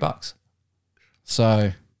those $3.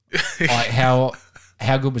 So, like, how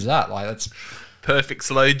good was that? Like, that's perfect.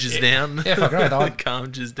 Slow just down. Yeah, fucking right. Calm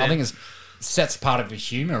just down. I think it sets part of the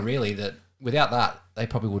humour, really, that without that, they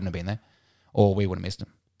probably wouldn't have been there, or we would have missed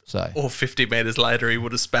them. So, or 50 meters later, he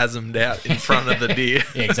would have spasmed out in front of the deer.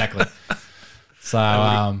 Yeah, exactly.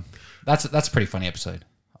 So, that's a pretty funny episode,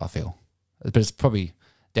 I feel, but it's probably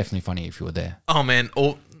definitely funny if you were there. Oh man,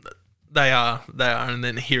 they are, and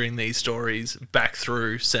then hearing these stories back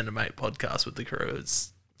through Centermate podcast with the crew,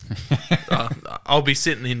 it's I'll be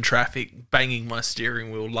sitting in traffic, banging my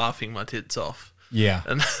steering wheel, laughing my tits off. Yeah.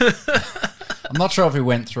 And I'm not sure if we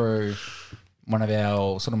went through one of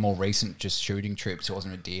our sort of more recent just shooting trips. It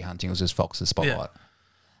wasn't a deer hunting, it was just Fox's Spotlight. Yeah.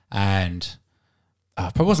 And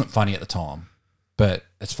probably wasn't funny at the time, but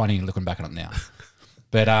it's funny looking back on it now.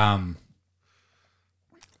 But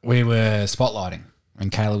we were spotlighting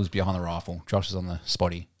and Caleb was behind the rifle. Josh was on the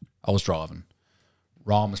spotty. I was driving.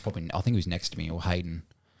 Ryan was probably, I think he was next to me, or Hayden.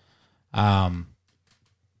 And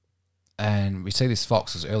we see this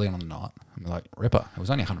fox. It was early on in the night. I'm like, Ripper. It was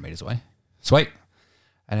only 100 metres away. Sweet.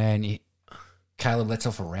 And then Caleb lets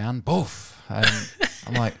off a round. Boof. And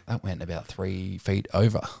I'm like, that went about 3 feet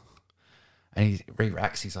over. And he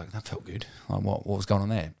re-racks. He's like, that felt good. Like, what was going on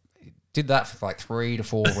there? He did that for like 3 to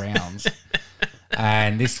 4 rounds.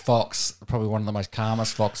 And this fox, probably one of the most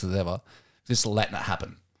calmest foxes ever, just letting it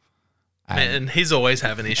happen. And he's always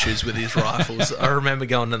having issues with his rifles. I remember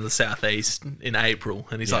going to the southeast in April,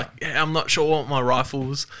 and he's like, "Yeah, I'm not sure what my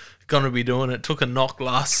rifle's going to be doing." It took a knock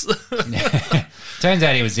last. Turns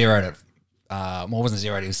out he was zeroed at, well, it wasn't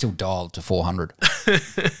zeroed. He was still dialed to 400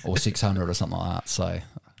 or 600 or something like that. So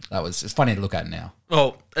it's funny to look at now.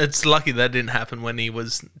 Well, it's lucky that didn't happen when he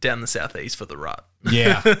was down the southeast for the rut.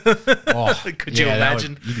 Yeah. Oh, could you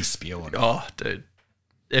imagine? You'd be spewing. Oh, dude,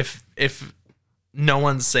 if no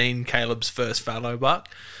one's seen Caleb's first fallow buck,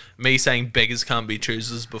 me saying beggars can't be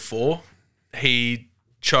choosers before, he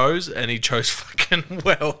chose, and he chose fucking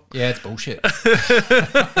well. Yeah, it's bullshit. But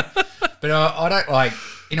I don't, like,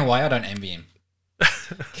 in a way, I don't envy him.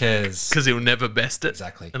 Because he'll never best it.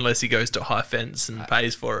 Exactly. Unless he goes to high fence and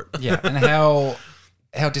pays for it. Yeah, and how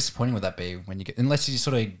disappointing would that be when you get, unless you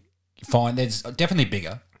sort of find, there's definitely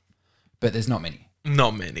bigger, but there's not many.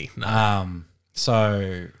 Not many, no.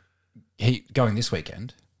 So he going this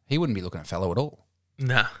weekend, he wouldn't be looking at fallow at all.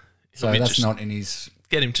 Nah. So that's not in his...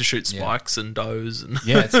 Get him to shoot spikes and does. And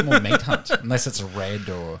yeah, it's more meat hunt. Unless it's a red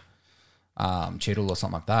or chital or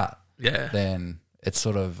something like that. Yeah. Then it's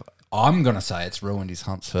sort of... I'm going to say it's ruined his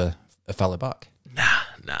hunts for a fallow buck.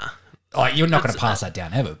 Nah. Like, you're not going to pass that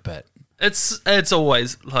down ever, but... It's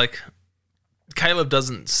always, like... Caleb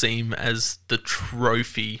doesn't seem as the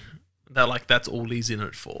trophy. That's all he's in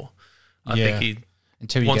it for. I think he...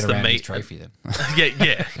 Until you get around his trophy, then.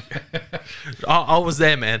 yeah. I was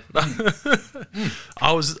there, man.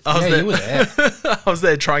 I was there. You were there. I was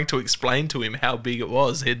there trying to explain to him how big it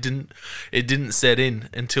was. It didn't set in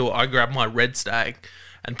until I grabbed my red stag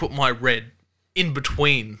and put my red in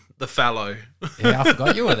between the fallow. Yeah, I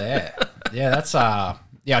forgot you were there. Yeah, that's I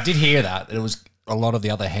did hear that. It was a lot of the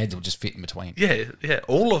other heads will just fit in between. Yeah,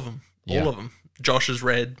 all of them. All of them. Josh's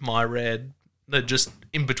red, my red. They're just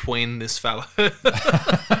in between this fella.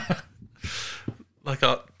 Like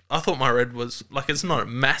I thought my red was like, it's not a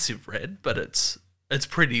massive red, but it's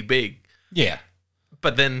pretty big. Yeah.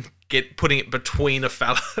 But then putting it between a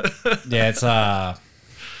fella. Yeah, it's I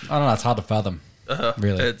don't know, it's hard to fathom.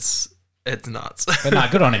 Really. It's nuts. But no,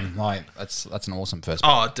 good on him. Like that's an awesome first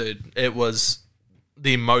one. Oh, dude, it was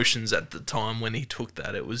the emotions at the time when he took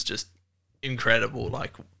that. It was just incredible.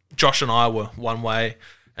 Like Josh and I were one way,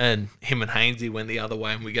 and him and Hainsey went the other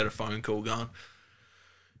way, and we get a phone call going,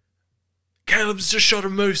 Caleb's just shot a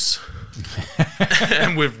moose.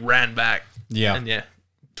 And we've ran back. Yeah. And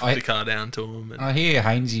took the car down to him. And I hear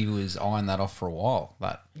Hainsey was eyeing that off for a while.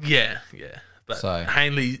 But yeah. But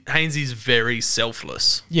Hainsey's very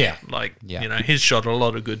selfless. Yeah. Like, he's shot a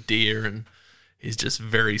lot of good deer, and he's just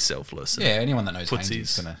very selfless. Yeah, anyone that knows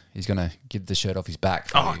Hainsey, he's gonna give the shirt off his back.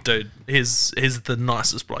 Dude, he's the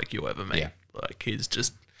nicest bloke you ever meet. Yeah. Like, he's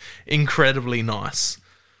just incredibly nice.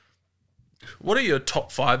 What are your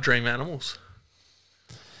top 5 dream animals?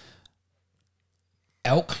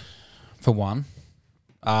 Elk, for one.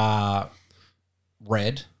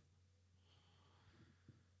 Red.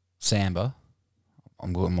 Samba.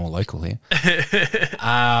 I'm going more local here.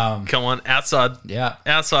 Come on, outside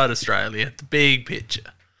Australia, the big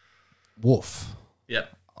picture. Wolf. Yeah.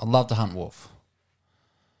 I'd love to hunt wolf.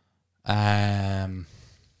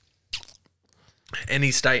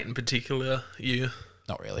 Any state in particular, you?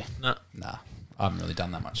 Not really. No. Nah. I haven't really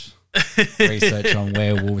done that much research on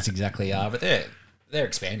where wolves exactly are, but they're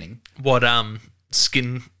expanding. What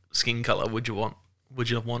skin colour would you want? Would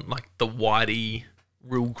you want like the whitey,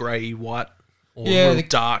 real grey white, or real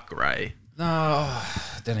dark grey? No.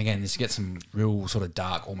 Then again, you get some real sort of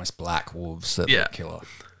dark, almost black wolves that look killer.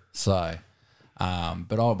 So,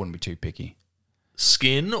 but I wouldn't be too picky.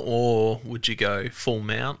 Skin, or would you go full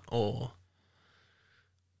mount, or?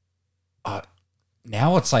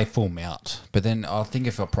 Now I'd say full mount, but then I think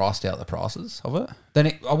if I priced out the prices of it,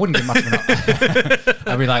 then I wouldn't get much of an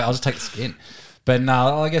I'd be like, I'll just take the skin. But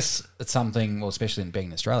no, I guess it's something, well, especially in being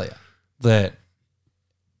in Australia, that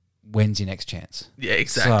when's your next chance? Yeah,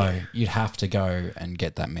 exactly. So you'd have to go and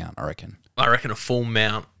get that mount, I reckon. I reckon a full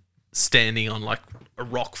mount standing on like a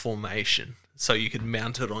rock formation, so you could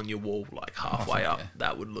mount it on your wall like halfway up. Yeah.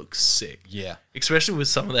 That would look sick. Yeah. Especially with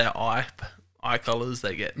some of their eye colours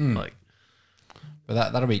they get. Like,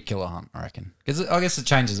 But that'll be a killer hunt, I reckon. Because I guess it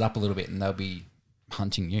changes up a little bit and they'll be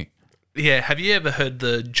hunting you. yeah. Have you ever heard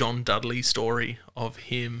the John Dudley story of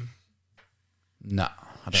him No,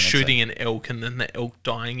 I don't shooting think an elk and then the elk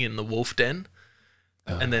dying in the wolf den?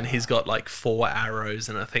 And then he's got like 4 arrows,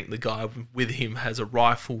 and I think the guy with him has a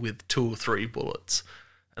rifle with 2 or 3 bullets,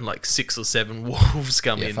 and like 6 or 7 wolves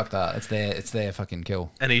come so. Yeah, in. fuck that. It's their fucking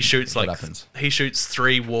kill. And he shoots What like happens. he shoots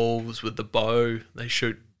 3 wolves with the bow. They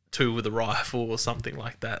shoot 2 with a rifle or something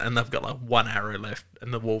like that, and they've got like 1 arrow left,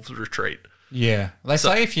 and the wolves retreat. Yeah. They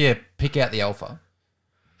say if you pick out the alpha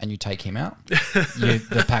and you take him out,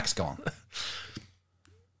 the pack's gone.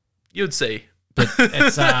 You'd see. But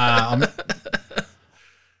it's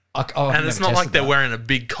And it's not like they're wearing a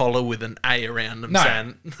big collar with an A around them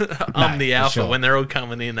saying, I'm the for alpha sure. when they're all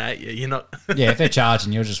coming in at you. You're not. Yeah, if they're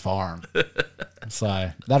charging, you'll just fire them.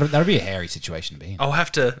 So that'll be a hairy situation to be in. I'll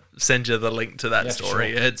have to send you the link to that Yeah, for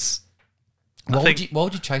story. sure. It's. Why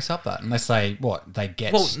would you chase up that? Unless they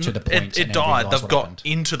get to the point It and died. realise They've what got happened.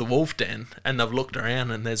 into the wolf den and they've looked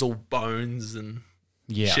around and there's all bones and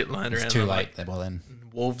shit lying around. It's too them, late. like, Well then,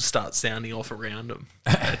 wolves start sounding off around them.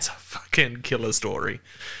 It's a fucking killer story.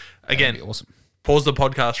 Again, that'd be awesome. pause the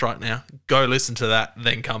podcast right now. Go listen to that,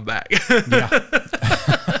 then come back. Yeah,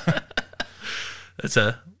 It's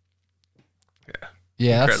a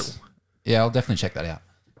yeah, incredible. Yeah, I'll definitely check that out.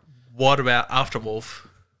 What about after wolf?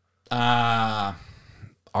 I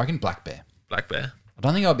reckon black bear. Black bear. I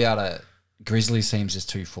don't think I'll be able to. Grizzly seems just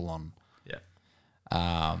too full on.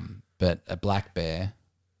 Yeah. But a black bear,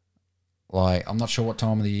 like I'm not sure what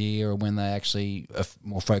time of the year or when they actually are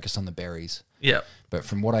more focused on the berries. Yeah. But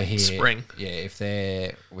from what I hear, Spring. Yeah, if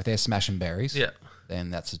they're smashing berries, Yeah. then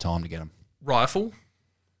that's the time to get them. Rifle.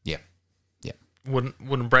 Yeah, yeah.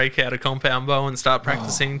 Wouldn't break out a compound bow and start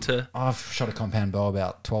practicing to. I've shot a compound bow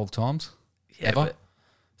about 12 times. Yeah, ever. but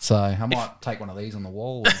So I might take one of these on the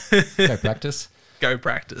wall and go practice. go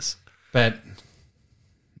practice. But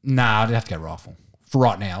nah, I'd have to go rifle. For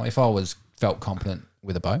right now, if I felt confident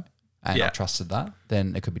with a bow and I trusted that,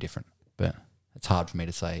 then it could be different. But it's hard for me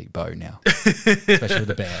to say bow now, especially with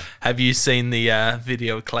a bear. Have you seen the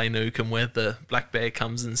video of Clay Newcomb where the black bear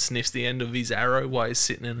comes and sniffs the end of his arrow while he's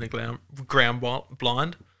sitting in the ground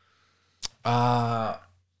blind? No,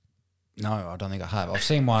 I don't think I have. I've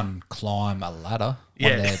seen one climb a ladder,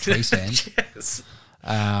 one of their tree stands. Yes.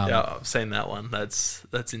 Yeah, I've seen that one. That's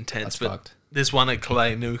intense. That's but fucked. there's one at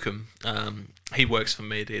Clay Newcomb. He works for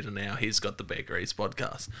Meat Eater now. He's got the Bear Grease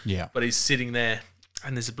podcast. Yeah. But he's sitting there,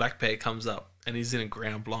 and there's a black bear comes up, and he's in a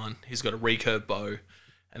ground blind. He's got a recurve bow,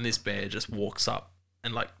 and this bear just walks up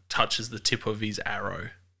and like touches the tip of his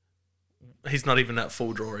arrow. He's not even at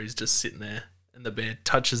full draw. He's just sitting there, and the bear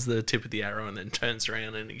touches the tip of the arrow and then turns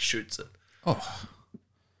around and he shoots it. Oh.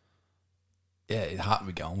 Yeah, your heart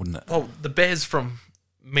would be going, wouldn't it? Well, the bear's from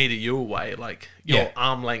meter you away, like your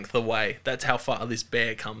arm length away. That's how far this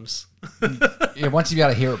bear comes. Yeah, once you be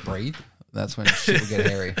able to hear it breathe, that's when shit will get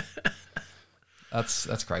hairy.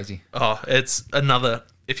 That's crazy. Oh, it's another.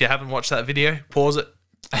 If you haven't watched that video, pause it.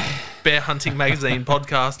 Bear Hunting Magazine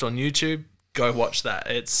podcast on YouTube. Go watch that.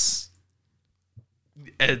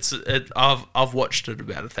 I've watched it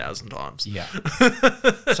about 1,000 times. Yeah.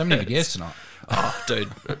 So many videos tonight. Oh, dude.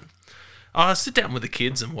 I sit down with the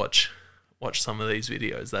kids and watch some of these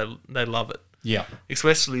videos. They love it. Yeah.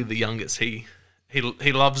 Especially the youngest. He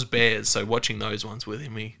loves bears, so watching those ones with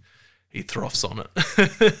him, he throws on it.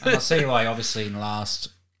 And I see, like, obviously in the last,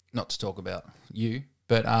 not to talk about you,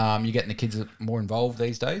 but you're getting the kids more involved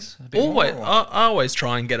these days? A bit Always, more, or- I always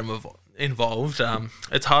try and get them involved.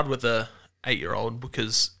 It's hard with a 8-year-old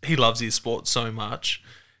because he loves his sport so much,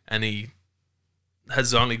 and he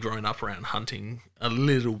has only grown up around hunting a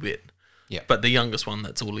little bit. Yeah. But the youngest one,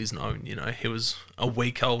 that's all he's known. You know, he was a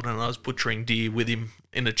week old, and I was butchering deer with him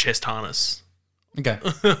in a chest harness Okay.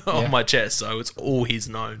 on my chest, so it's all he's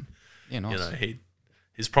known. Yeah, nice. You know,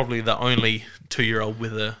 he's probably the only 2-year-old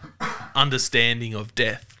with a understanding of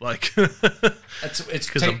death, like It's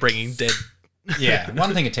because I'm bringing dead. Yeah,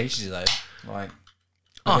 one thing it teaches you though, like,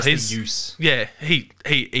 He's the use. Yeah, he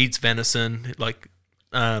eats venison. Like,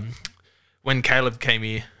 when Caleb came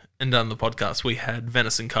here and done the podcast, we had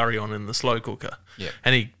venison curry on in the slow cooker. Yeah.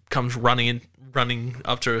 And he comes running running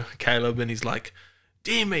up to Caleb and he's like,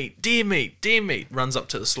 deer meat, deer meat, deer meat. Runs up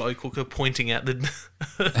to the slow cooker, pointing out the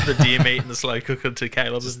the deer meat and the slow cooker to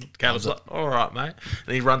Caleb. And Caleb's like, all right, mate.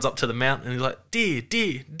 And he runs up to the mountain and he's like, deer,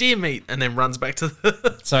 deer, deer meat. And then runs back to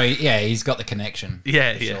the... So, yeah, he's got the connection.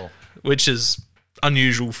 Yeah. Sure. Which is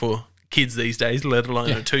unusual for kids these days, let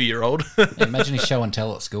alone a 2-year-old. Imagine his show and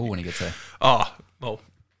tell at school when he gets there. Oh, well,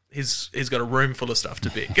 he's got a room full of stuff to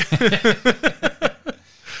pick.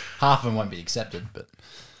 Half of them won't be accepted, but...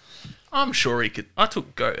 I'm sure he could. I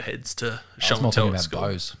took goat heads to show and talking tell at about school.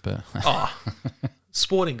 bows, but...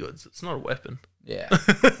 Sporting goods. It's not a weapon. Yeah.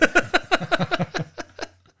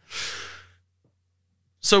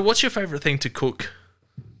 So what's your favourite thing to cook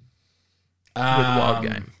with wild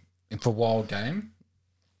game? For wild game?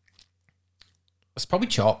 It's probably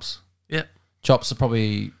chops. Yeah. Chops are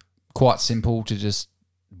probably quite simple to just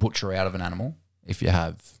butcher out of an animal if you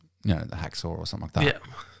have, the hacksaw or something like that. Yeah.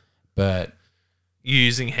 But...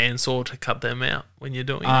 Using handsaw to cut them out when you're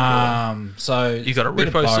doing it? So... You got a bit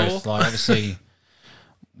of Rippo both. saw? Like, obviously,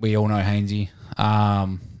 we all know Hainsey.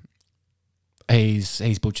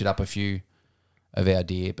 He's butchered up a few of our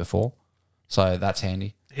deer before, so that's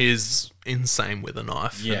handy. He's insane with a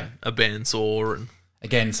knife. Yeah. And a bandsaw and...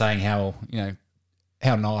 Again, saying how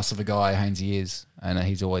nice of a guy Hainsey is, and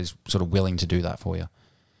he's always sort of willing to do that for you,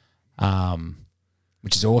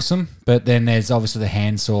 which is awesome. But then there's obviously the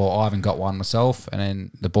handsaw. I haven't got one myself, and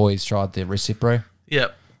then the boys tried the Recipro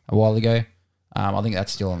Yep. a while ago. I think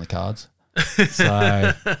that's still on the cards.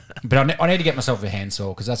 So, but I need to get myself a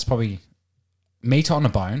handsaw because that's probably meat on a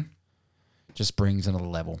bone. Just brings another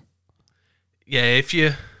level. Yeah, if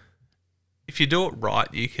you do it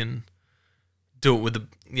right, you can do it with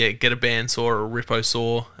get a bandsaw or a Rippo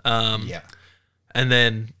saw. Yeah. And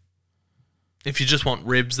then if you just want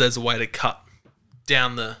ribs, there's a way to cut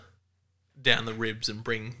down the ribs and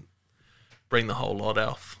bring the whole lot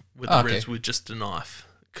off with the ribs with just a knife,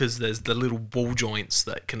 because there's the little ball joints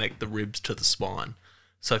that connect the ribs to the spine.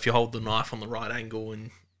 So if you hold the knife on the right angle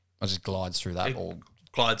and it just glides through that,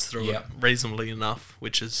 glides through it reasonably enough,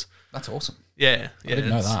 which is... That's awesome. Yeah. I didn't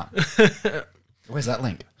know that. Where's that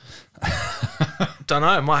link? Don't know.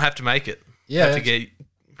 I might have to make it. Yeah.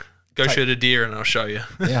 Go shoot a deer and I'll show you.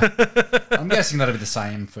 Yeah. I'm guessing that'd be the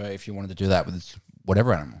same for if you wanted to do that with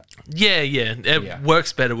whatever animal. Yeah. It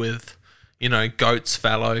works better with, goats,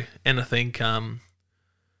 fallow, anything,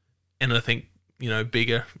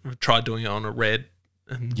 bigger. We've tried doing it on a red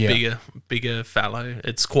and bigger fallow.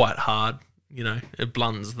 It's quite hard. It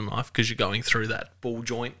blunts the knife because you're going through that ball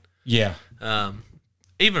joint. Yeah.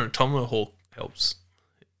 Even a tomahawk helps.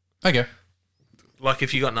 Okay. Like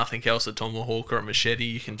if you got nothing else, a tomahawk or a machete,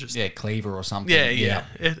 you can just... Yeah, cleaver or something. Yeah.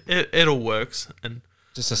 It all works. And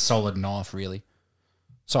just a solid knife, really.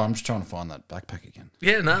 Sorry, I'm just trying to find that backpack again.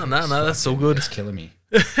 Yeah, no, that's all good. It's killing me.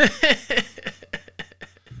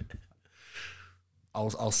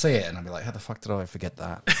 I'll see it and I'll be like, how the fuck did I forget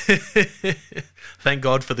that? Thank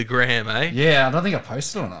God for the gram, eh? Yeah, I don't think I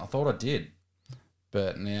posted on it. I thought I did.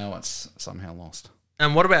 But now it's somehow lost.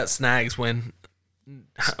 And what about snags when...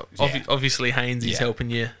 Obviously, Haynes is helping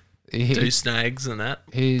you do snags and that.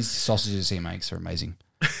 His sausages he makes are amazing.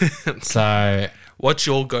 So, what's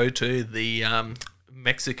your go-to? The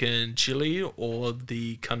Mexican chili or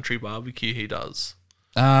the country barbecue he does?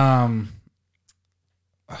 Country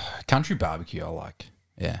barbecue I like.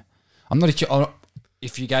 Yeah, I'm not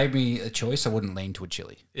if you gave me a choice, I wouldn't lean to a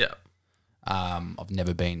chili. Yeah. I've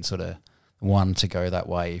never been sort of one to go that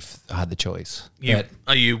way if I had the choice.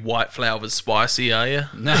 Are you white flavored spicy, are you?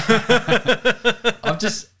 No. I've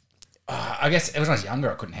just... I guess when I was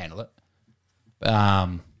younger, I couldn't handle it.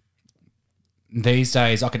 These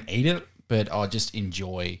days, I can eat it, but I just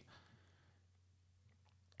enjoy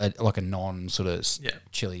a non sort of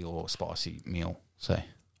chili or spicy meal. So,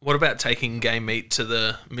 what about taking game meat to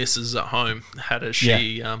the missus at home? How does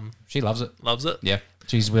she... she loves it. Loves it? Yeah.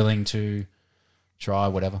 She's willing to try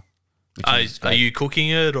whatever. Are you cooking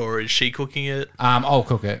it or is she cooking it? I'll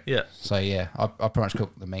cook it. Yeah. So, yeah, I pretty much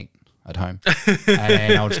cook the meat at home.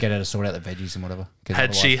 And I'll just get her to sort out the veggies and whatever.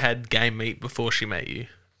 Had she had game meat before she met you?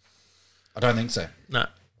 I don't think so. No.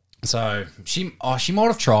 So, she might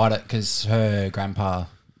have tried it because her grandpa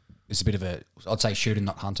is a bit of a, I'd say, shooter,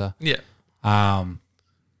 not hunter. Yeah.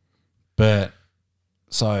 But,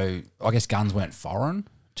 so, I guess guns weren't foreign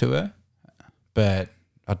to her. But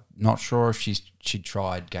I'm not sure if she'd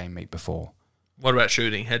tried game meat before. What about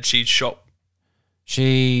shooting? Had she shot?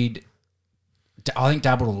 She'd, I think,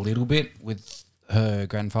 dabbled a little bit with her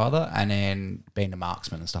grandfather and then been a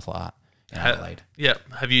marksman and stuff like that in Adelaide. Yeah.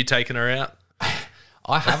 Have you taken her out?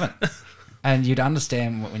 I haven't. And you'd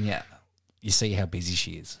understand when you see how busy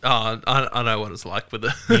she is. Oh, I know what it's like with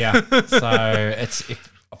it. Yeah. So it's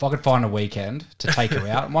if I could find a weekend to take her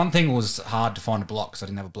out. One thing was hard to find a block because I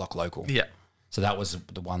didn't have a block local. Yeah. So that was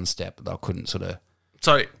the one step that I couldn't sort of.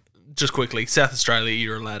 So just quickly, South Australia,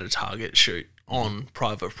 you're allowed to target shoot on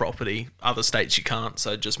private property. Other states you can't.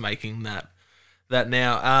 So just making that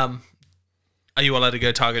now. Are you allowed to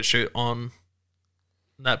go target shoot on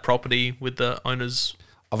that property with the owners?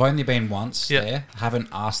 I've only been once there. Haven't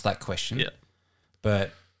asked that question. Yeah.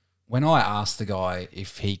 But when I asked the guy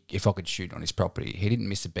if I could shoot on his property, he didn't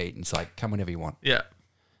miss a beat and it's like, come whenever you want. Yeah.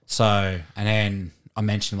 So, and then I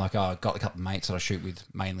mentioned like, oh, I've got a couple of mates that I shoot with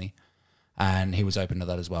mainly, and he was open to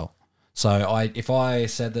that as well. So if I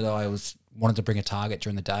said that I wanted to bring a target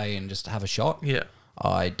during the day and just have a shot, Yeah.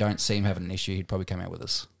 I don't see him having an issue. He'd probably come out with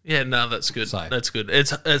us. Yeah, no, that's good. So- That's good.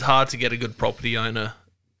 It's hard to get a good property owner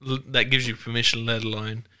that gives you permission, let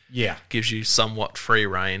alone gives you somewhat free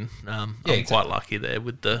reign. I'm quite lucky there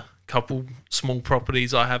with the couple small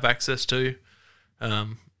properties I have access to.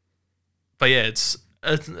 But yeah, it's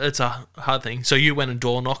a hard thing. So you went and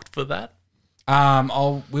door knocked for that?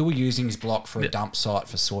 We were using his block for a dump site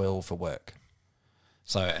for soil for work.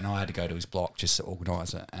 So, and I had to go to his block just to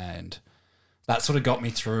organise it, and that sort of got me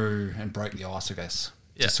through and broke the ice, I guess.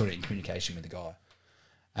 Just sort of in communication with the guy.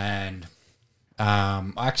 And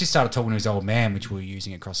I actually started talking to his old man, which we were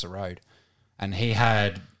using across the road, and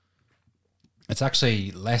it's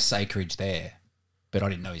actually less acreage there, but I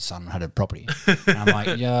didn't know his son had a property. And I'm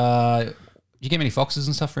like, yeah, you get many foxes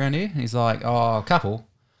and stuff around here? And he's like, oh, a couple.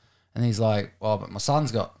 And he's like, well, but my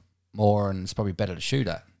son's got more and it's probably better to shoot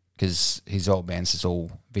at because his old man's is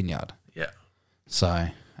all vineyard. Yeah. So,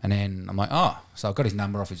 and then I'm like, oh, so I got his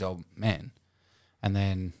number off his old man. And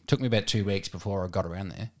then it took me about 2 weeks before I got around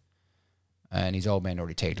there. And his old man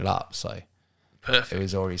already teed it up. So Perfect. it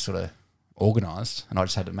was already sort of organised and I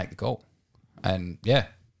just had to make the call. And yeah,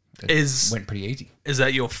 went pretty easy. Is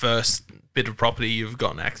that your first bit of property you've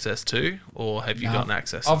gotten access to, or have you gotten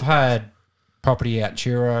access? I've had property out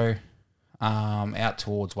Churro, out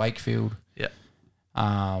towards Wakefield. Yeah.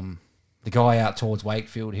 The guy out towards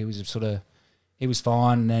Wakefield, he was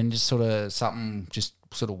fine, and then just sort of something just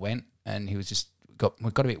sort of went, and he was just got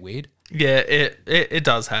a bit weird. Yeah, it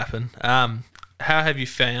does happen. How have you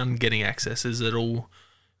found getting access? Is it all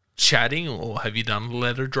chatting, or have you done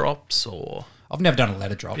letter drops? Or I've never done a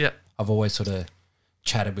letter drop. Yeah. I've always sort of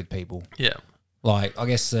chatted with people. Yeah. Like, I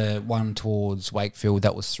guess the one towards Wakefield,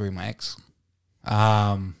 that was through my ex.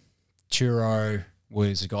 Churro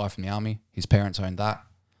was a guy from the army. His parents owned that.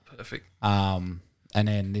 Perfect. And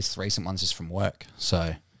then this recent one's just from work.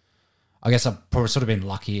 So I guess I've probably sort of been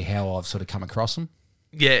lucky how I've sort of come across them.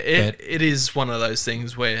 Yeah, it is one of those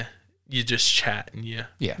things where you just chat and you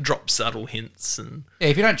drop subtle hints. And yeah,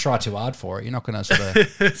 if you don't try too hard for it, you're not going to sort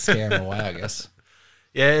of scare them away, I guess.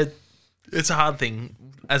 Yeah, it's a hard thing,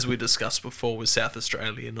 as we discussed before, with South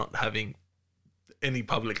Australia not having any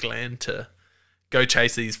public land to go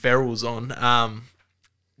chase these ferals on.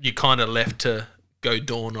 You kind of left to go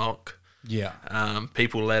door knock. Yeah.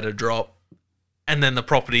 People let a drop. And then the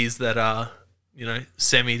properties that are,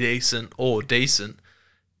 semi-decent or decent,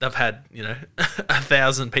 they've had,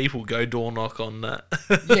 1,000 people go door knock on that.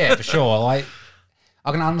 Yeah, for sure. Like,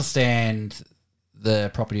 I can understand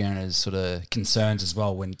the property owners' sort of concerns as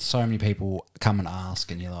well when so many people come and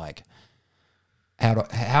ask and you're like,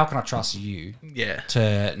 how can I trust you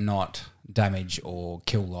to not damage or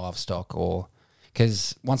kill livestock, or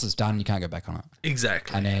because once it's done you can't go back on it.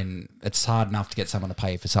 Exactly. And then it's hard enough to get someone to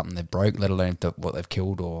pay for something they've broke, let alone what they've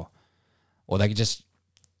killed, or they could just,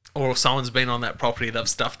 or if someone's been on that property, they've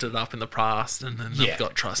stuffed it up in the past and then they've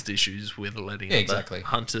got trust issues with letting other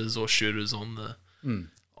hunters or shooters on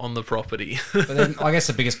the property. But then I guess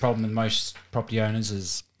the biggest problem with most property owners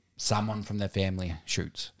is someone from their family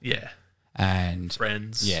shoots. Yeah. And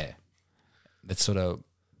friends. Yeah. That's sort of,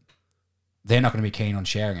 they're not going to be keen on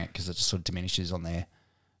sharing it because it just sort of diminishes on their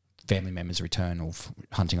family members' return of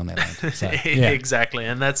hunting on their land. So, yeah. Exactly.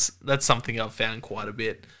 And that's something I've found quite a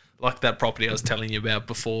bit. Like that property I was telling you about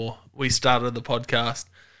before we started the podcast,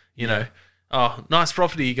 oh, nice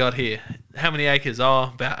property you got here. How many acres?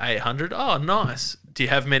 Oh, about 800. Oh, nice. Do you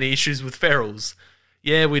have many issues with ferals?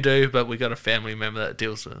 Yeah, we do, but we got a family member that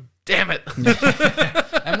deals with them. Damn it.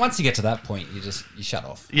 And once you get to that point, you shut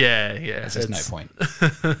off. Yeah. There's just no point.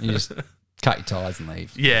 You just cut your ties and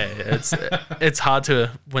leave. Yeah, it's hard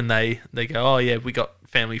to, when they go, oh yeah, we got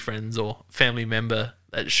family friends or family member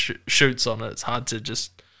that shoots on it. It's hard to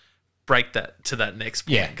just break that to that next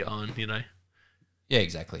point going, Yeah,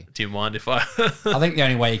 exactly. Do you mind if I... I think the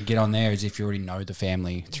only way you can get on there is if you already know the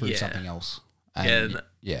family through something else. And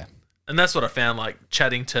And that's what I found, like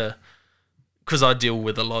chatting to because I deal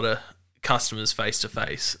with a lot of customers face to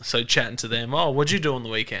face. So chatting to them, oh, what'd you do on the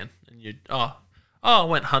weekend? And I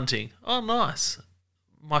went hunting. Oh, nice.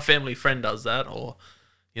 My family friend does that. Or,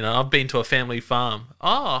 I've been to a family farm.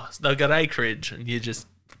 Oh, they've got acreage, and you just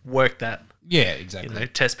work that. Yeah, exactly.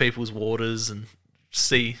 Test people's waters and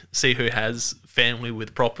see who has family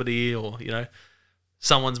with property, or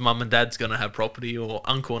someone's mum and dad's going to have property, or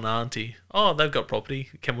uncle and auntie. Oh, they've got property.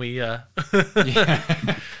 Can we?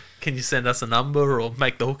 Can you send us a number or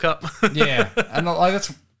make the hookup? Yeah, and like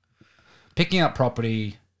that's picking up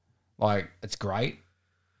property. Like it's great,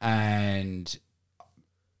 but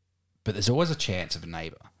there's always a chance of a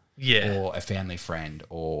neighbour, or a family friend,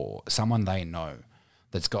 or someone they know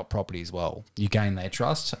that's got property as well. You gain their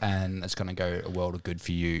trust, and it's going to go a world of good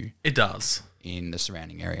for you. It does in the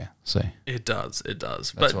surrounding area. So it does.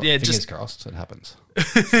 But fingers crossed, it happens.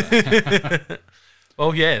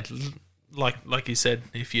 Well, yeah, like you said,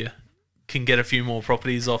 if you can get a few more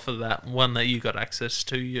properties off of that one that you got access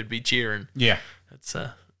to, you'd be cheering. Yeah, it's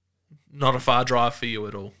not a far drive for you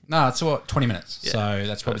at all. No, it's 20 minutes. Yeah, so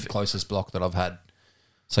that's probably the closest block that I've had.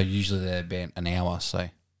 So usually they're about an hour. So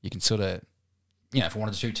you can sort of, if I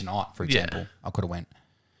wanted to shoot tonight, for example, I could have went,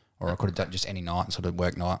 or I could have done just any night and sort of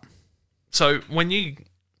work night. So when you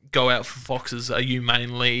go out for foxes, are you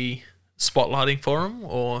mainly spotlighting for them,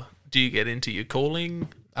 or do you get into your calling?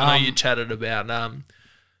 I know you chatted about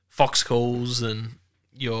fox calls and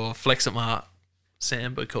your Flexamart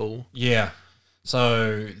Samba call. Yeah.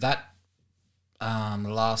 So that the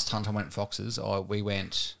last hunt I went foxes, we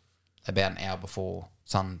went about an hour before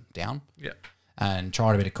sundown. Yeah. And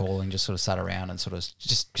tried a bit of calling, just sort of sat around and sort of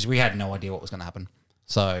just because we had no idea what was going to happen.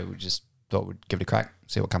 So we just thought we'd give it a crack,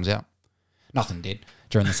 see what comes out. Nothing did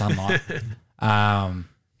during the sunlight.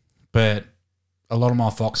 But a lot of my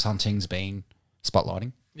fox hunting's been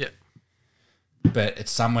spotlighting. Yeah. But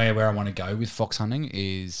it's somewhere where I want to go with fox hunting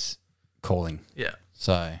is calling. Yeah.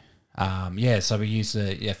 So, so we use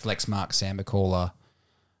the Flexmark Samba caller.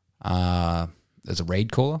 There's a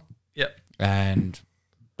reed caller. Yep. And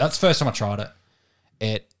that's the first time I tried it.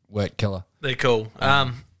 It worked killer. They're cool.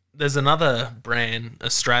 There's another brand,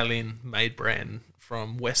 Australian-made brand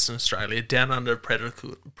from Western Australia, Down Under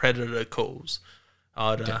Predator Calls.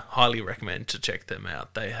 I'd highly recommend to check them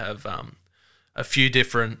out. They have a few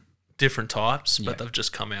different types, but they've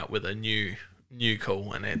just come out with a new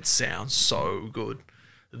call, and it sounds so good.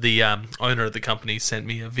 The owner of the company sent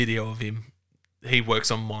me a video of him. He works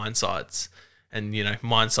on mine sites, and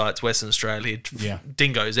mine sites, Western Australia,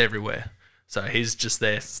 dingoes everywhere. So he's just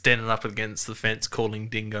there standing up against the fence calling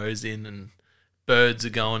dingoes in, and birds are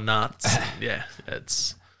going nuts.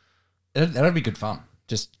 That'd be good fun.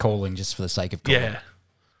 Just calling just for the sake of calling. Yeah.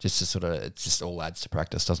 Just to sort of, it just all adds to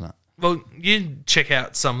practice, doesn't it? Well, you check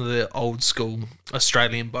out some of the old school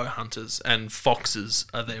Australian bow hunters, and foxes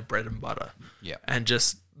are their bread and butter. Yeah. And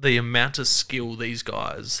just the amount of skill these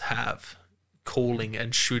guys have calling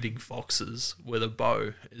and shooting foxes with a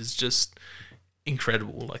bow is just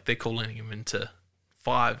incredible. Like they're calling them into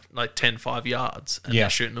 5 yards, and they're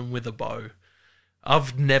shooting them with a bow.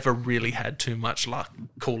 I've never really had too much luck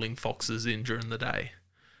calling foxes in during the day.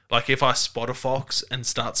 Like if I spot a fox and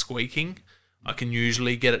start squeaking, I can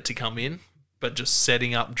usually get it to come in, but just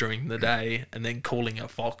setting up during the day and then calling a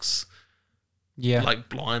fox like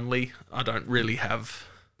blindly, I don't really have.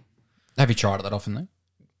 Have you tried it that often though?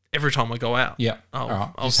 Every time I go out. Yeah.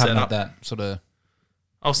 I'll set up that sort of.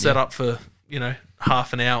 I'll set up for,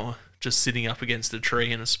 half an hour just sitting up against a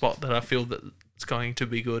tree in a spot that I feel that it's going to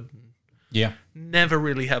be good. Yeah. Never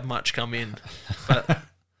really have much come in. But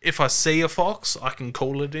if I see a fox, I can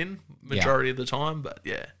call it in majority of the time, but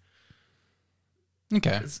yeah.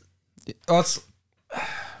 Okay.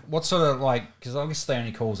 What sort of because I guess the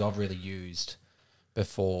only calls I've really used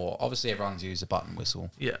before, obviously everyone's used a button whistle.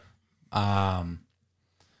 Yeah.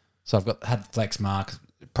 So I've had Flexmark,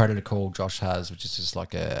 Predator call Josh has, which is just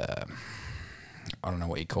like I don't know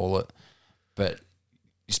what you call it, but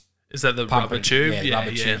is that the rubber tube? Yeah,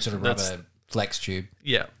 rubber tube, sort of rubber flex tube.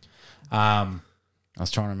 Yeah. I was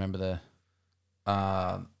trying to remember the.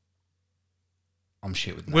 I'm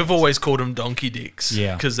shit with names. We've always called them donkey dicks.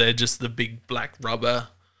 Yeah. Because they're just the big black rubber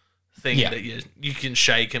thing that you can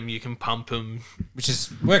shake them, you can pump them. Which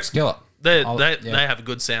works killer. They have a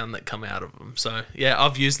good sound that come out of them. So, yeah,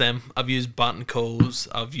 I've used them. I've used button calls.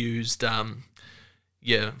 I've used,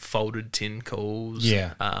 folded tin calls.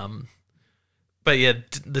 Yeah. But, yeah,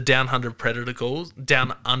 the down under predator calls,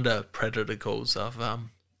 I've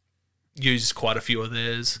used quite a few of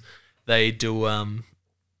theirs. They do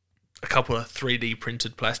a couple of 3D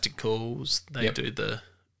printed plastic calls. They do the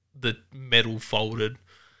metal folded.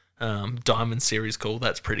 Diamond Series call.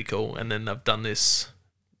 That's pretty cool. And then they've done this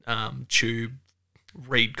tube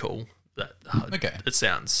reed call. That it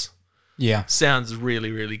sounds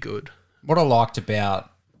really, really good. What I liked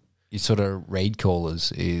about your sort of reed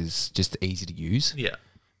callers is just easy to use. Yeah.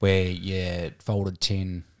 Where folded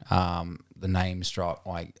tin, the name stripe,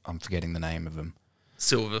 I'm forgetting the name of them.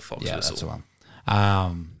 Silver fox whistle. That's the one.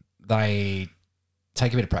 They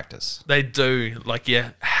take a bit of practice. They do. Like, you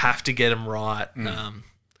have to get them right.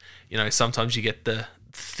 Sometimes you get the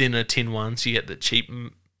thinner tin ones. You get the cheap.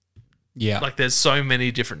 Yeah. Like, there's so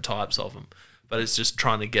many different types of them. But it's just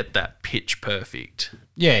trying to get that pitch perfect.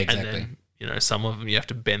 Yeah, exactly. And then, some of them you have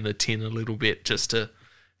to bend the tin a little bit just to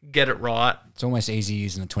get it right. It's almost easy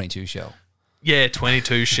using a 22 shell. Yeah,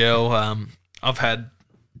 22 shell. I'll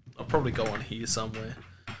probably go on here somewhere.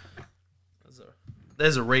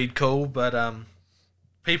 There's a reed call, but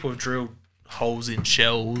people have drilled holes in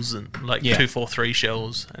shells and 243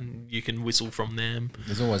 shells, and you can whistle from them.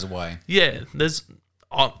 There's always a way. Yeah,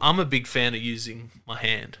 I'm a big fan of using my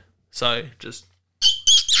hand, so just.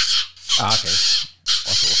 Okay, that's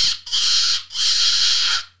awesome.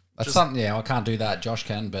 That's something. Yeah, I can't do that. Josh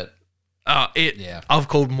can, but. I've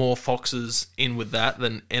called more foxes in with that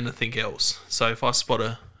than anything else. So if I spot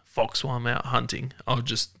a fox while I'm out hunting, I'll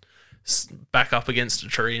just back up against a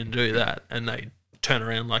tree and do that, and they turn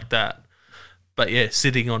around like that. But yeah,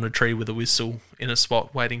 sitting on a tree with a whistle in a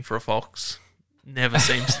spot waiting for a fox never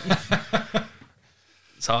seems.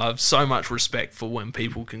 So I have so much respect for when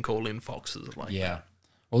people can call in foxes like that.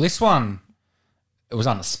 Well, this one, it was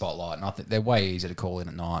under spotlight, and I think they're way easier to call in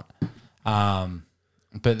at night.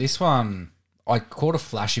 But this one, I caught a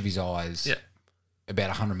flash of his eyes about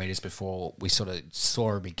 100 metres before we sort of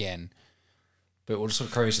saw him again. But we're just sort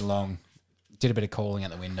of cruising along, did a bit of calling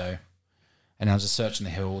out the window, and I was just searching the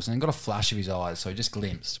hills, and then got a flash of his eyes, so he just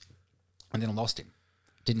glimpsed, and then I lost him.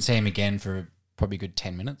 Didn't see him again for probably a good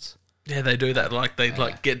 10 minutes. Yeah, they do that. Like, they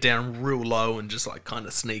get down real low and just kind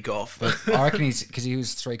of sneak off. But I reckon because he was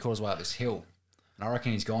 3/4 way up this hill, and I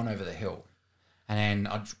reckon he's gone over the hill. And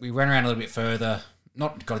then we went around a little bit further,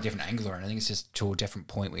 not got a different angle or anything. It's just to a different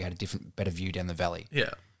point. We had a better view down the valley. Yeah.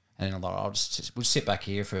 And then I'm like, we'll just sit back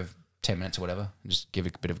here for 10 minutes or whatever and just give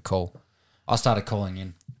it a bit of a call. I started calling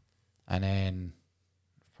in, and then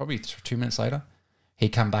probably 2 minutes later, he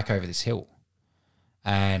come back over this hill,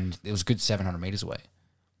 and it was a good 700 metres away.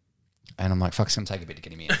 And I'm like, fuck, it's going to take a bit to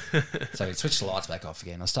get him in. So we switched the lights back off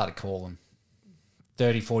again. I started calling.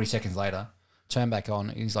 30, 40 seconds later, turned back on.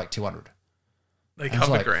 He's like 200. They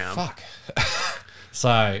cover ground. Fuck.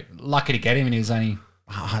 So lucky to get him, and he was only,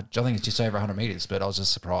 I think it's just over 100 metres, but I was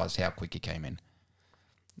just surprised how quick he came in.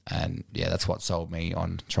 And yeah, that's what sold me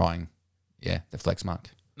on trying, the flex mark.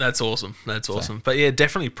 That's awesome. But yeah,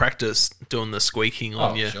 definitely practice doing the squeaking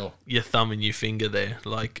on your thumb and your finger there.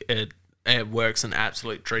 Like, it works an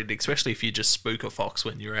absolute treat, especially if you just spook a fox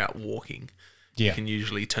when you're out walking. Yeah. You can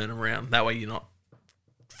usually turn around. That way you're not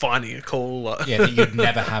finding a call. That you'd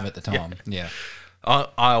never have at the time. Yeah. I've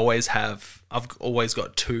always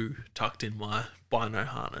got two tucked in my bino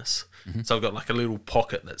harness. Mm-hmm. So I've got like a little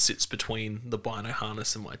pocket that sits between the bino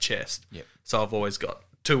harness and my chest. Yep. So I've always got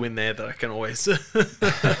two in there that I can always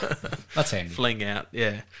That's handy. Fling out.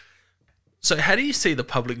 Yeah. So how do you see the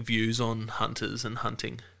public views on hunters and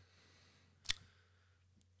hunting?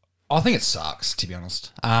 I think it sucks, to be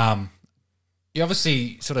honest. You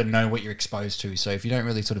obviously sort of know what you're exposed to. So if you don't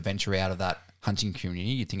really sort of venture out of that hunting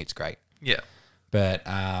community, you think it's great. Yeah. But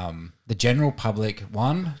the general public,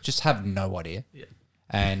 just have no idea. Yeah.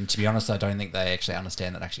 And to be honest, I don't think they actually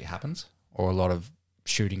understand that actually happens, or a lot of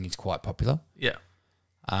shooting is quite popular. Yeah.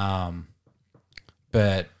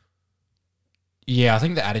 But yeah, I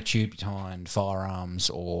think the attitude behind firearms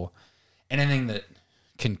or anything that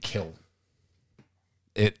can kill,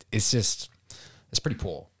 it's pretty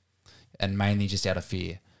poor, and mainly just out of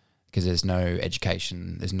fear, because there's no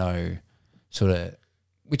education, there's no sort of,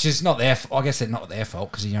 which is not their, I guess they're not their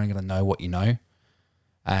fault, because you're only going to know what you know,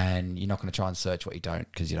 and you're not going to try and search what you don't,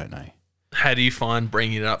 because you don't know. How do you find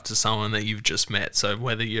bringing it up to someone that you've just met? So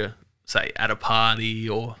whether you're, say, at a party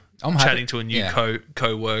or chatting to a new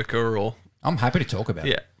co-worker, or... I'm happy to talk about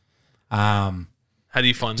it. How do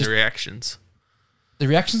you find the reactions? The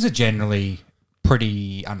reactions are generally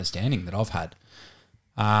pretty understanding that I've had.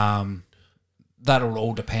 That'll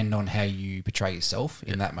all depend on how you portray yourself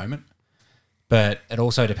in that moment. But it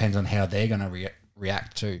also depends on how they're going to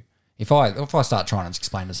react too. If I start trying to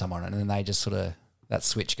explain to someone and then they just sort of, that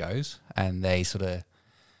switch goes and they sort of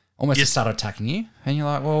almost start attacking you, and you're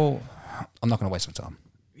like, well, I'm not going to waste my time.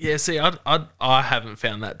 Yeah, see, I haven't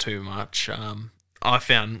found that too much. I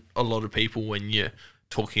found a lot of people, when you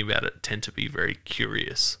talking about it tend to be very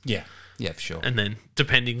curious. Yeah. Yeah, for sure. And then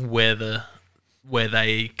depending where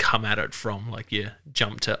they come at it from, like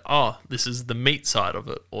jump to, this is the meat side of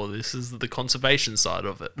it, or this is the conservation side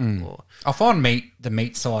of it. Or I find the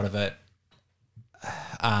meat side of it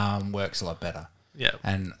works a lot better. Yeah.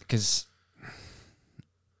 And because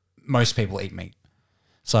most people eat meat.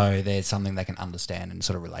 So there's something they can understand and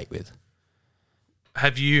sort of relate with.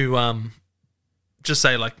 Have you, just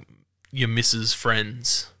say like your missus'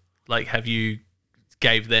 friends, like have you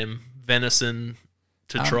gave them venison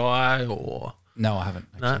to try or? No, I haven't.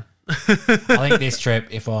 Actually. No? I think this trip,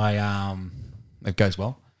 if it goes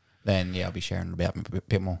well, then I'll be sharing it about a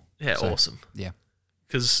bit more. Yeah, so, awesome. Yeah.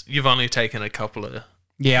 Because you've only taken a couple of...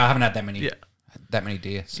 Yeah, I haven't had that many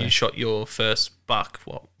deer. So. You shot your first buck,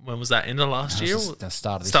 when was that, end of last year? The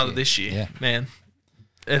start of this start year. Of this year. Yeah. Man.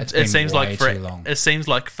 It seems like too long. It seems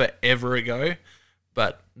like forever ago,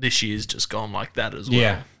 but this year's just gone like that as well.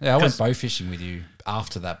 Yeah, I went bow fishing with you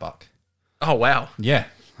after that buck. Oh, wow. Yeah,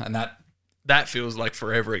 and that feels like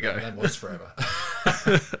forever ago. That was forever.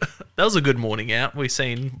 That was a good morning out. We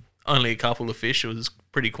seen only a couple of fish. It was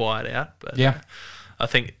pretty quiet out. But yeah. I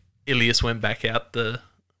think Ilias went back out the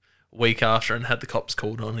week after and had the cops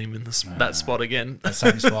called on him in that spot again. That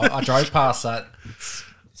same spot. I drove past that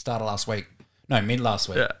mid last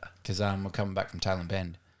week. Yeah. Because we're coming back from Tailem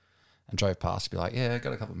Bend and drove past to be like, I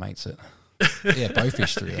got a couple of mates that bow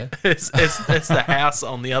fish through there. It's the house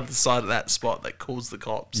on the other side of that spot that calls the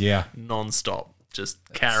cops. Yeah. Non-stop. Just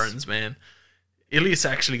Karens, man. Ilias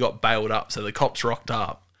actually got bailed up, so the cops rocked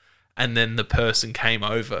up, and then the person came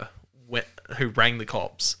over who rang the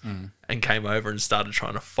cops and came over and started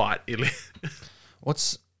trying to fight Ilias.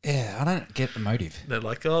 I don't get the motive. They're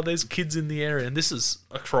like, there's kids in the area, and this is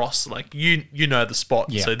across, like, you know the spot.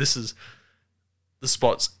 Yeah. So this is the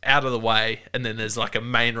spot's out of the way, and then there's like a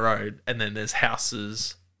main road, and then there's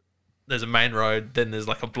houses. There's a main road, then there's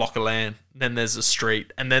like a block of land, then there's a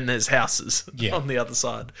street, and then there's houses on the other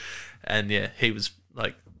side. And he was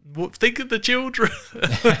like, think of the children.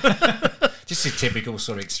 Just a typical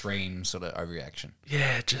sort of extreme sort of overreaction.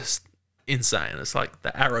 Yeah, just insane. It's like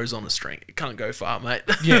the arrows on a string. It can't go far, mate.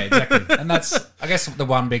 Yeah, exactly. And that's, I guess, the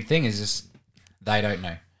one big thing is just they don't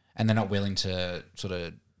know, and they're not willing to sort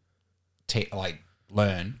of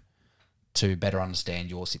learn to better understand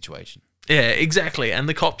your situation. Yeah, exactly. And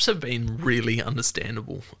the cops have been really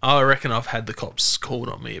understandable. I reckon I've had the cops called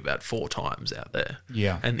on me about 4 times out there.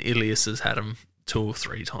 Yeah. And Ilias has had them 2 or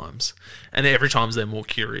 3 times. And every time they're more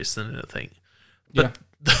curious than anything. But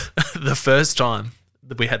the first time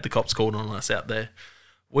that we had the cops called on us out there,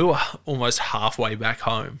 we were almost halfway back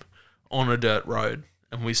home on a dirt road,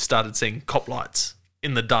 and we started seeing cop lights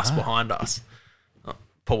in the dust behind us.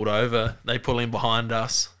 Pulled over, they pull in behind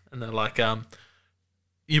us, and they're like,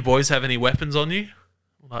 you boys have any weapons on you?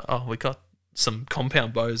 I'm like, we got some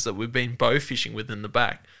compound bows that we've been bow fishing with in the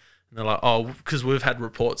back. And they're like, because we've had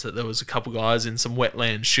reports that there was a couple guys in some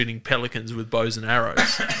wetlands shooting pelicans with bows and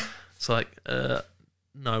arrows. It's like,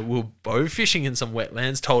 no, we're bow fishing in some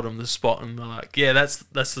wetlands. Told them the spot, and they're like, yeah, that's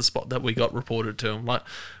the spot that we got reported to. I'm like,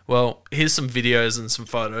 well, here's some videos and some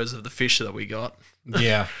photos of the fish that we got.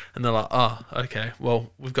 Yeah. And they're like, okay,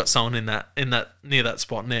 well, we've got someone in that near that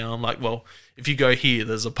spot now. I'm like, well, if you go here,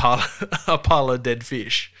 there's a pile of dead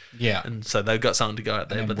fish. Yeah. And so they've got someone to go out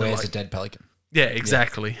there. But where's like, a dead pelican? Yeah,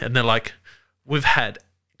 exactly. Yeah. And they're like, we've had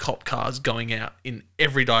cop cars going out in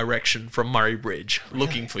every direction from Murray Bridge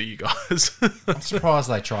looking for you guys. I'm surprised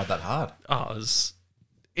they tried that hard. It was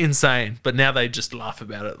insane. But now they just laugh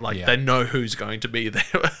about it. Like, they know who's going to be there.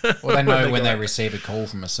 Well, they know when they receive a call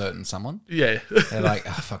from a certain someone. Yeah. They're like,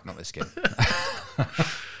 fuck, not this kid.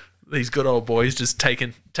 These good old boys just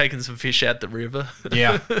taking some fish out the river.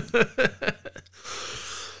 Yeah.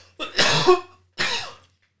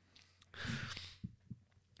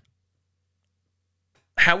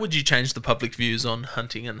 How would you change the public views on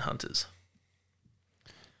hunting and hunters?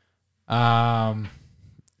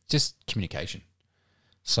 Just communication.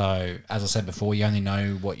 So, as I said before, you only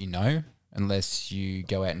know what you know unless you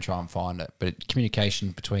go out and try and find it. But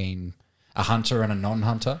communication between a hunter and a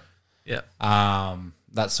non-hunter,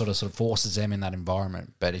 that sort of forces them in that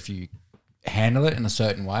environment. But if you handle it in a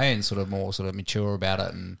certain way and more mature about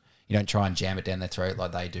it, and you don't try and jam it down their throat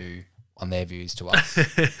like they do on their views to us,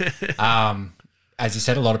 as you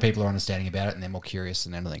said, a lot of people are understanding about it and they're more curious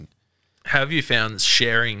than anything. How have you found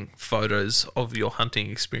sharing photos of your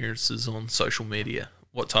hunting experiences on social media?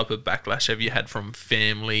 What type of backlash have you had from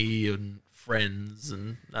family and friends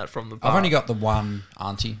and that from the bar? I've only got the one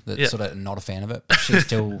auntie that's sort of not a fan of it, but she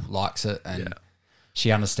still likes it and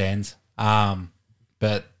she understands.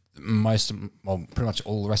 But pretty much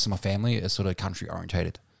all the rest of my family is sort of country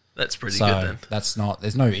orientated. That's pretty good then.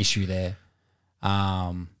 There's no issue there.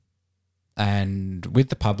 And with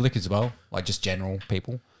the public as well, like just general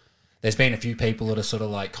people, there's been a few people that are sort of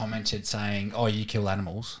like commented saying, "Oh, you kill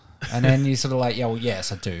animals," and then you're sort of like, "Yeah, well,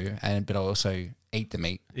 yes, I do, but I also eat the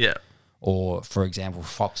meat." Yeah. Or, for example,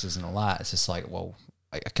 foxes and all that. It's just like, well,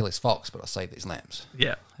 I kill this fox, but I save these lambs.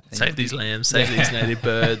 Yeah. Save these lambs, save these native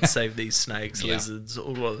birds, save these snakes, lizards,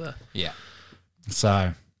 all of that. Yeah.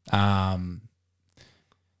 So, I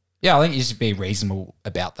think you should be reasonable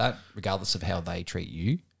about that, regardless of how they treat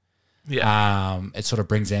you. Yeah. It sort of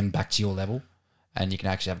brings them back to your level, and you can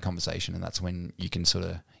actually have a conversation, and that's when you can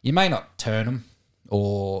you may not turn them,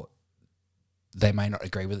 or they may not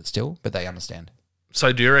agree with it still, but they understand.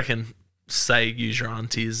 So do you reckon, say, use your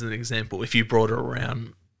auntie as an example, if you brought her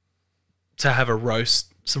around to have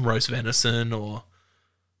some roast venison or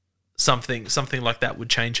something like that would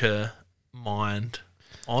change her mind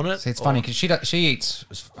on it? See, it's funny because she eats.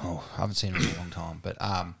 I haven't seen her in a long time, but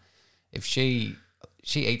if she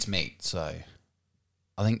eats meat, so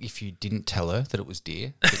I think if you didn't tell her that it was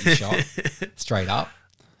deer that you shot straight up,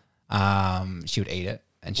 she would eat it.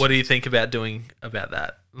 And what do you think about doing about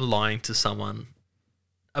that? Lying to someone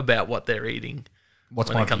about what they're eating.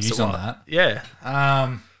 What's my views on that? Yeah.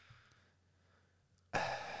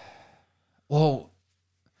 Well,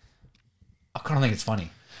 I kind of think it's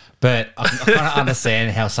funny, but I kind of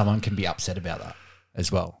understand how someone can be upset about that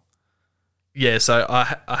as well. Yeah, so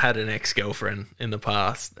I had an ex-girlfriend in the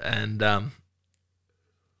past, and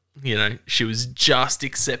she was just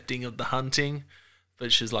accepting of the hunting,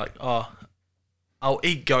 but she's like, "Oh, I'll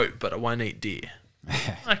eat goat, but I won't eat deer."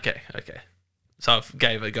 Okay. So I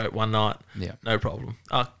gave her goat one night. Yeah, no problem.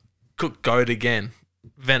 I cooked goat again,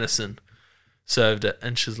 venison, served it,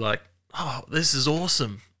 and she's like, "Oh, this is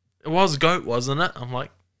awesome. It was goat, wasn't it?" I'm like,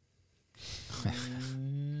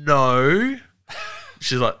 "No."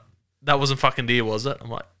 She's like, "That wasn't fucking deer, was it?" I'm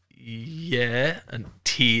like, "Yeah," and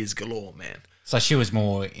tears galore, man. So she was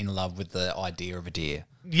more in love with the idea of a deer.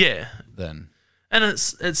 Yeah. Than, and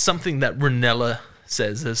it's something that Ranella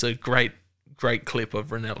says. There's a great clip of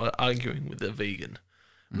Ranella arguing with a vegan.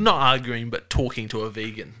 Not arguing, but talking to a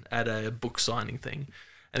vegan at a book signing thing.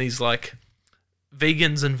 And he's like,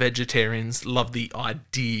 vegans and vegetarians love the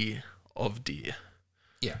idea of deer.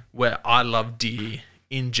 Yeah. Where I love deer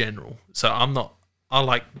in general. So I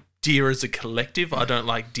like deer as a collective. I don't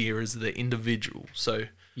like deer as the individual. So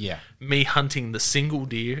yeah, me hunting the single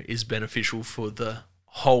deer is beneficial for the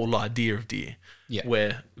whole idea of deer. Yeah.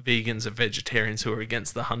 Where vegans and vegetarians who are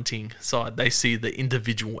against the hunting side, they see the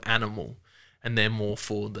individual animal and they're more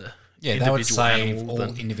for the individual they would save all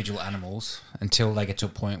individual animals until they get to a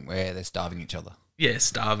point where they're starving each other. Yeah,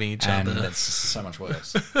 starving each and other. And that's so much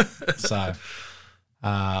worse. So,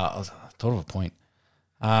 I thought of a point.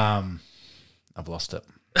 I've lost it.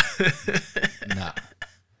 Nah.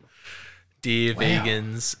 Deer,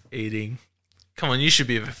 vegans, eating. Come on, you should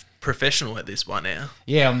be a professional at this by now.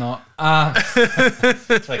 Yeah, I'm not.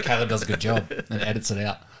 That's why Caleb does a good job and edits it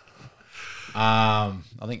out. I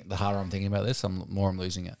think the harder I'm thinking about this, the more I'm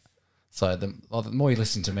losing it. So the more you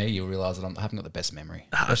listen to me, you'll realise that I haven't got the best memory,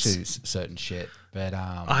 especially certain shit. But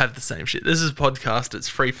I have the same shit. This is a podcast. It's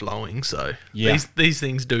free flowing, so yeah. these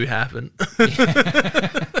things do happen.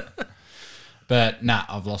 But nah,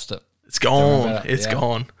 I've lost it. It's gone. It's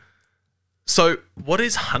gone. So, what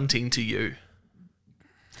is hunting to you?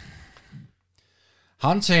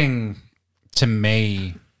 Hunting, to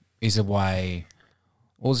me, is a way...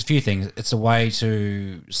 Well, there's a few things. It's a way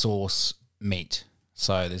to source meat.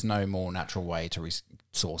 So, there's no more natural way to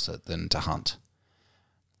source it than to hunt.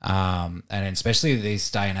 And especially this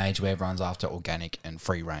day and age where everyone's after organic and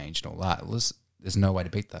free range and all that, there's no way to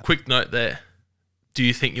beat that. Quick note there. Do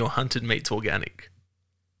you think your hunted meat's organic?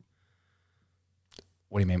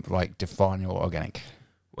 What do you mean? Like, define your organic?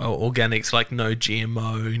 Well, organic's like no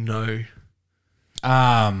GMO, no...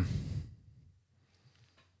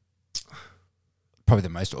 Probably the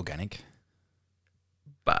most organic.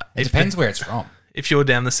 But it depends where it's from. If you're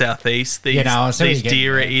down the southeast, these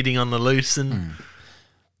deer are eating on the loose and...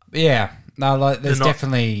 Yeah. No, like there's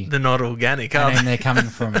definitely... They're not organic, are they? And they're coming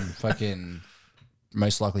from fucking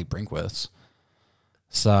most likely Brinkworths.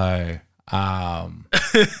 So, yeah,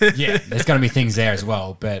 there's going to be things there as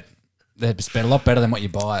well, but they're a lot better than what you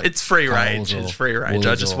buy. It's free range. It's free range.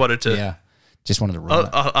 I just wanted to... Yeah. Just wanted to run it.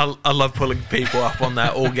 I love pulling people up on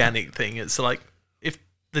that organic thing. It's like, if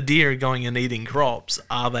the deer are going and eating crops,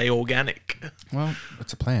 are they organic? Well,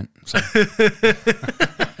 it's a plant. So.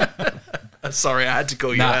 Sorry, I had to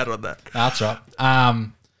call you out on that. That's right.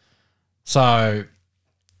 So,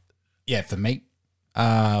 yeah, for meat,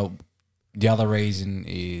 The other reason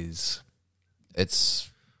is it's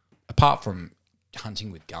apart from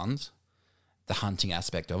hunting with guns, the hunting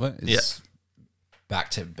aspect of it is back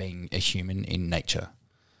to being a human in nature.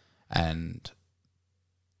 And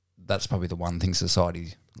that's probably the one thing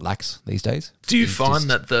society lacks these days. Do you find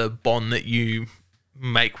that the bond that you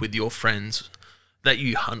make with your friends that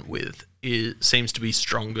you hunt with seems to be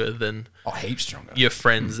stronger than heaps stronger. Your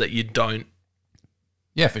friends that you don't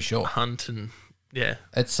for sure hunt? And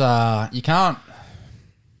it's you can't,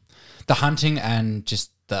 the hunting and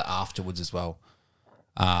just the afterwards as well,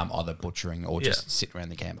 either butchering or just sit around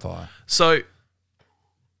the campfire. So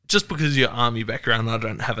just because your army background, I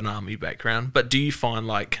don't have an army background, but do you find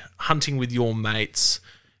like hunting with your mates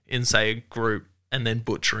in, say, a group and then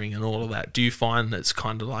butchering and all of that, do you find that's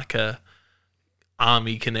kind of like a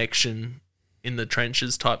army connection in the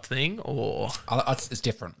trenches type thing, or it's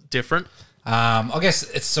different? Different? I guess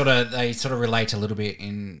it's they sort of relate a little bit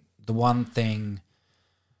in the one thing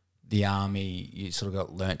the army you sort of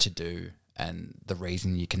got learnt to do, and the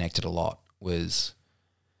reason you connected a lot was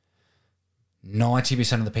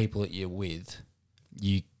 90% of the people that you're with,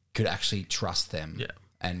 you could actually trust them. Yeah.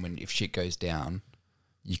 And if shit goes down,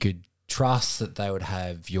 you could trust that they would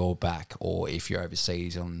have your back, or if you're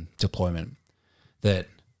overseas on deployment, that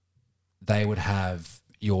they would have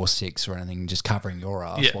your six or anything just covering your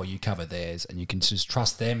ass while you cover theirs, and you can just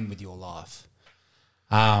trust them with your life.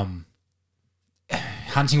 Hunting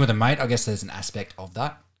with a mate, I guess there's an aspect of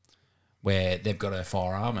that where they've got a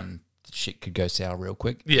firearm and shit could go sour real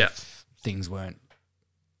quick. Yeah. If things weren't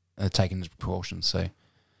taken into precautions. So,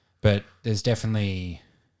 but there's definitely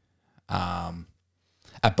a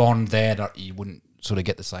bond there that you wouldn't sort of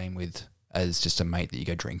get the same with as just a mate that you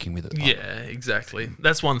go drinking with at the pub. Yeah, exactly.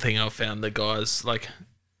 That's one thing I've found, that guys, like,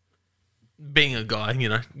 being a guy,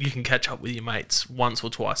 you can catch up with your mates once or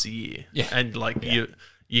twice a year. Yeah. And, like, you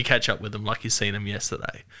catch up with them like you've seen them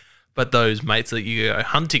yesterday. But those mates that you go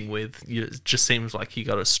hunting with, it just seems like you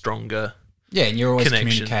got a stronger and you're always connection.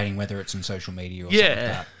 communicating, whether it's on social media or something like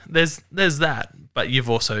that. There's that. But you've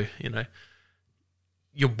also,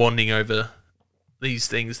 you're bonding over these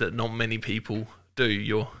things that not many people do.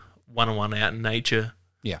 You're one-on-one out in nature.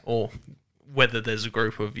 Yeah. Or whether there's a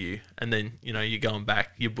group of you, and then, you're going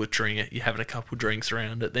back, you're butchering it, you're having a couple drinks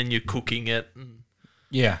around it, then you're cooking it.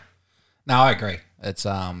 Yeah. No, I agree. It's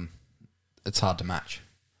hard to match.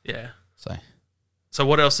 Yeah. So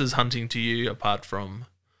what else is hunting to you apart from...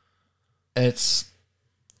 It's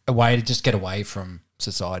a way to just get away from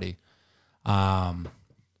society.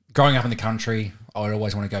 Growing up in the country, I would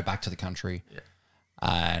always want to go back to the country. Yeah.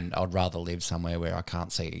 And I'd rather live somewhere where I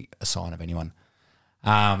can't see a sign of anyone.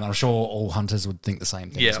 I'm sure all hunters would think the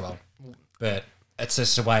same thing as well. But it's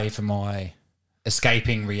just a way for my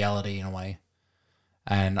escaping reality in a way.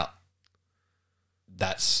 And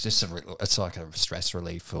that's just it's like a stress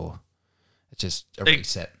relief, or it's just a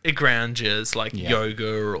reset. It grounds you. It's like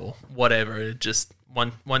yoga or whatever. It just,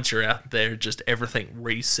 once you're out there, just everything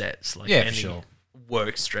resets. Like any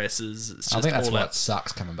work stresses. It's just, I think that's why it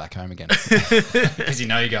sucks coming back home again. Because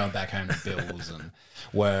you're going back home to bills and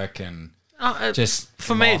work and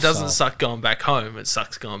for me, it doesn't suck going back home. It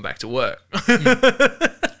sucks going back to work.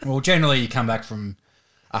 Well, generally you come back from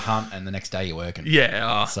a hunt and the next day you're working.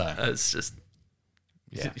 Yeah. So it's just...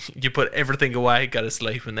 Yeah. You put everything away, go to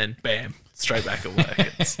sleep, and then bam, straight back at work.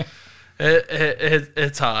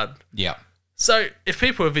 It's hard. Yeah. So if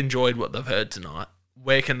people have enjoyed what they've heard tonight,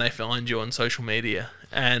 where can they find you on social media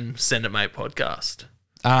and Send It Mate podcast?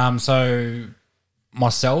 So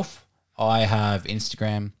myself, I have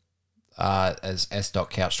Instagram as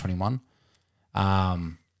s.couch21.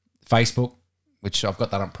 Facebook, which I've got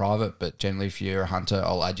that on private, but generally if you're a hunter,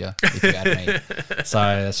 I'll add you if you add me. So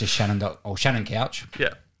that's just Shannon Couch.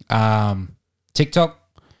 Yeah. TikTok,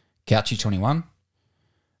 Couchy21.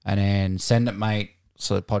 And then Send It Mate,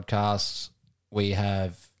 so the podcasts, we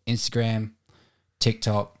have Instagram,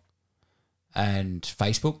 TikTok, and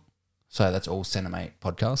Facebook. So that's all Send It Mate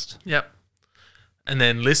podcast. Yep. And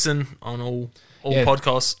then listen on all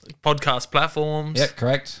podcast platforms. Yep,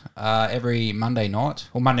 correct. Every Monday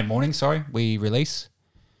morning, we release.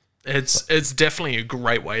 It's definitely a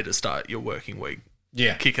great way to start your working week.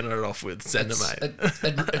 Yeah. Kicking it off with Send It Mate.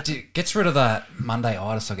 It gets rid of that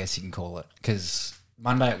Monday-itis, I guess you can call it. Because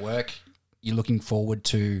Monday at work, you're looking forward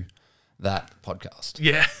to that podcast.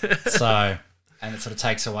 Yeah. And it sort of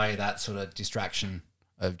takes away that sort of distraction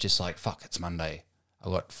of just like, fuck, it's Monday.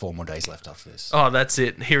 I've got 4 more days left after this. Oh, that's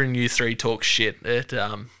it. Hearing you three talk shit, it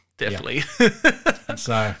definitely.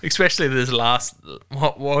 So Especially this last,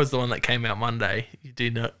 what was the one that came out Monday? You do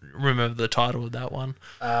not remember the title of that one?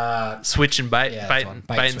 Switch and bait, yeah, bait, that's one.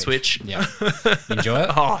 bait and switch. Yeah. You enjoy it?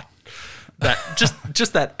 Oh, that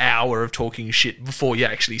just that hour of talking shit before you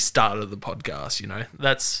actually started the podcast. You know,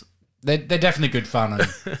 They're definitely good fun.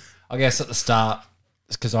 And I guess at the start,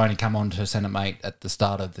 it's because I only come on to Senate Mate at the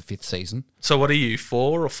start of the 5th season. So what are you,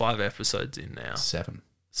 4 or 5 episodes in now? 7.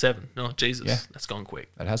 7. Oh, Jesus. Yeah. That's gone quick.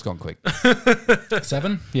 It has gone quick.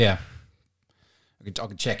 7? Yeah. I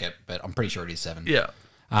could check it, but I'm pretty sure it is 7. Yeah.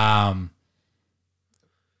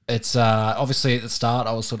 It's obviously at the start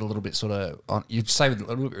I was sort of a little bit you'd say a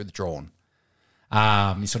little bit withdrawn.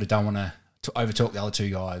 You sort of don't want to overtalk the other 2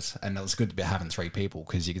 guys, and it was good to be having 3 people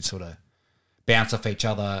because you could sort of bounce off each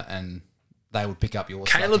other and they would pick up your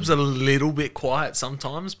Caleb's a little bit quiet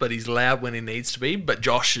sometimes, but he's loud when he needs to be. But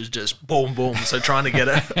Josh is just boom, boom. So trying to get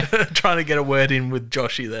a word in with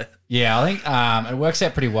Joshy there. Yeah, I think it works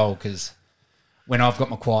out pretty well because when I've got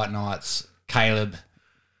my quiet nights, Caleb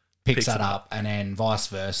picks that up, and then vice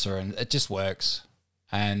versa, and it just works.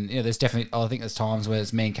 And there's definitely, I think there's times where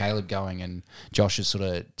it's me and Caleb going, and Josh is sort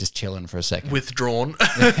of just chilling for a second. Withdrawn.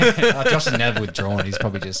 Josh is never withdrawn. He's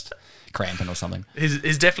probably just cramping or something.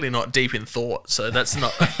 He's definitely not deep in thought, so that's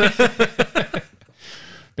not.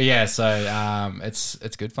 But yeah, so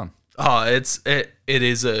it's good fun. Oh, it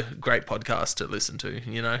is a great podcast to listen to.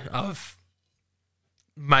 You know, I've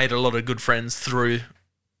made a lot of good friends through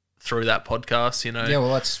that podcast. You know, Yeah,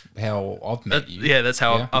 well, that's how I've met you. Yeah, that's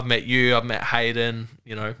how I've met you. I've met Hayden.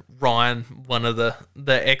 You know, Ryan, one of the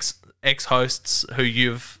ex hosts who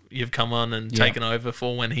you've come on and taken over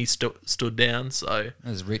for when he stood down. So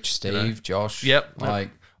there's Rich, Steve, Josh. Yep, like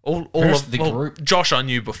all of the group. Josh I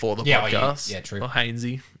knew before the podcast. Yeah, true. Or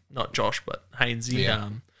Hainsey, not Josh, but Hainsey. Yeah.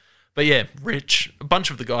 But yeah, Rich. A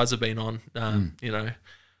bunch of the guys have been on. You know,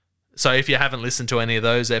 so if you haven't listened to any of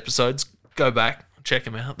those episodes, go back, check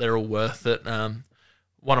them out. They're all worth it.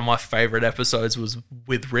 One of my favorite episodes was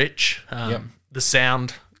with Rich. The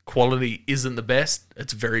sound quality isn't the best.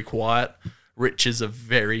 It's very quiet. Rich is a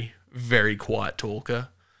very, very quiet talker,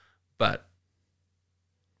 but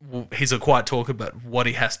he's a quiet talker, but what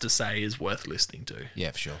he has to say is worth listening to.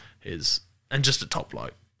 Yeah, for sure. And just a top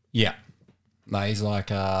bloke. Yeah. No, he's like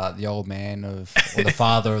the old man or the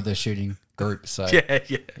father of the shooting group. So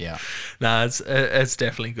Yeah. No, it's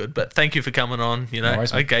definitely good. But thank you for coming on. You know, No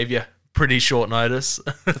worries, I gave you pretty short notice.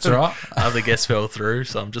 That's all right. Other guests fell through,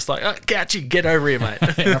 so I'm just like, Couchy, get over here, mate.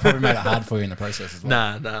 I probably made it hard for you in the process as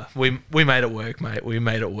well. Nah. We made it work, mate. We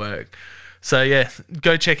made it work. So, yeah,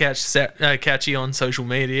 go check out Couchy on social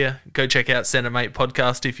media. Go check out Senate Mate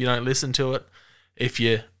Podcast if you don't listen to it. If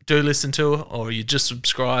you do listen to it or you're just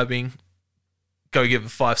subscribing, go give a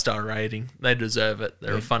 5-star rating. They deserve it.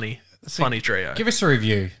 They're a funny trio. Give us a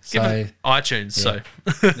review. Give it iTunes. Yeah.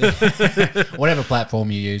 So whatever platform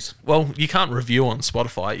you use. Well, you can't review on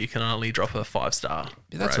Spotify. You can only drop a 5-star.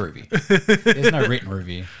 Yeah, that's a review. There's no written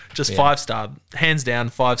review. Just 5-star, hands down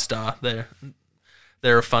 5-star.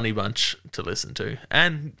 They're a funny bunch to listen to,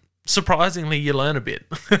 and surprisingly, you learn a bit.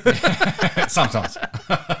 Sometimes.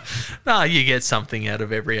 No, you get something out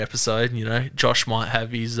of every episode. You know, Josh might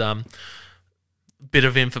have his bit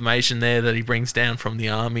of information there that he brings down from the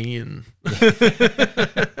army, and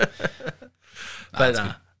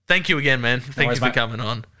but thank you again, man. Thank you for coming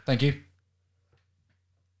on. Thank you.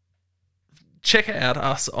 Check out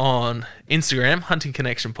us on Instagram, Hunting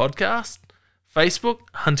Connection Podcast, Facebook,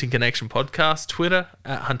 Hunting Connection Podcast, Twitter,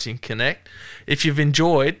 @Hunting Connect. If you've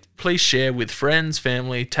enjoyed, please share with friends,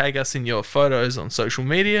 family, tag us in your photos on social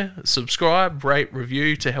media, subscribe, rate,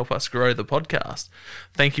 review to help us grow the podcast.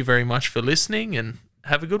 Thank you very much for listening, and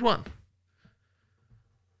have a good one.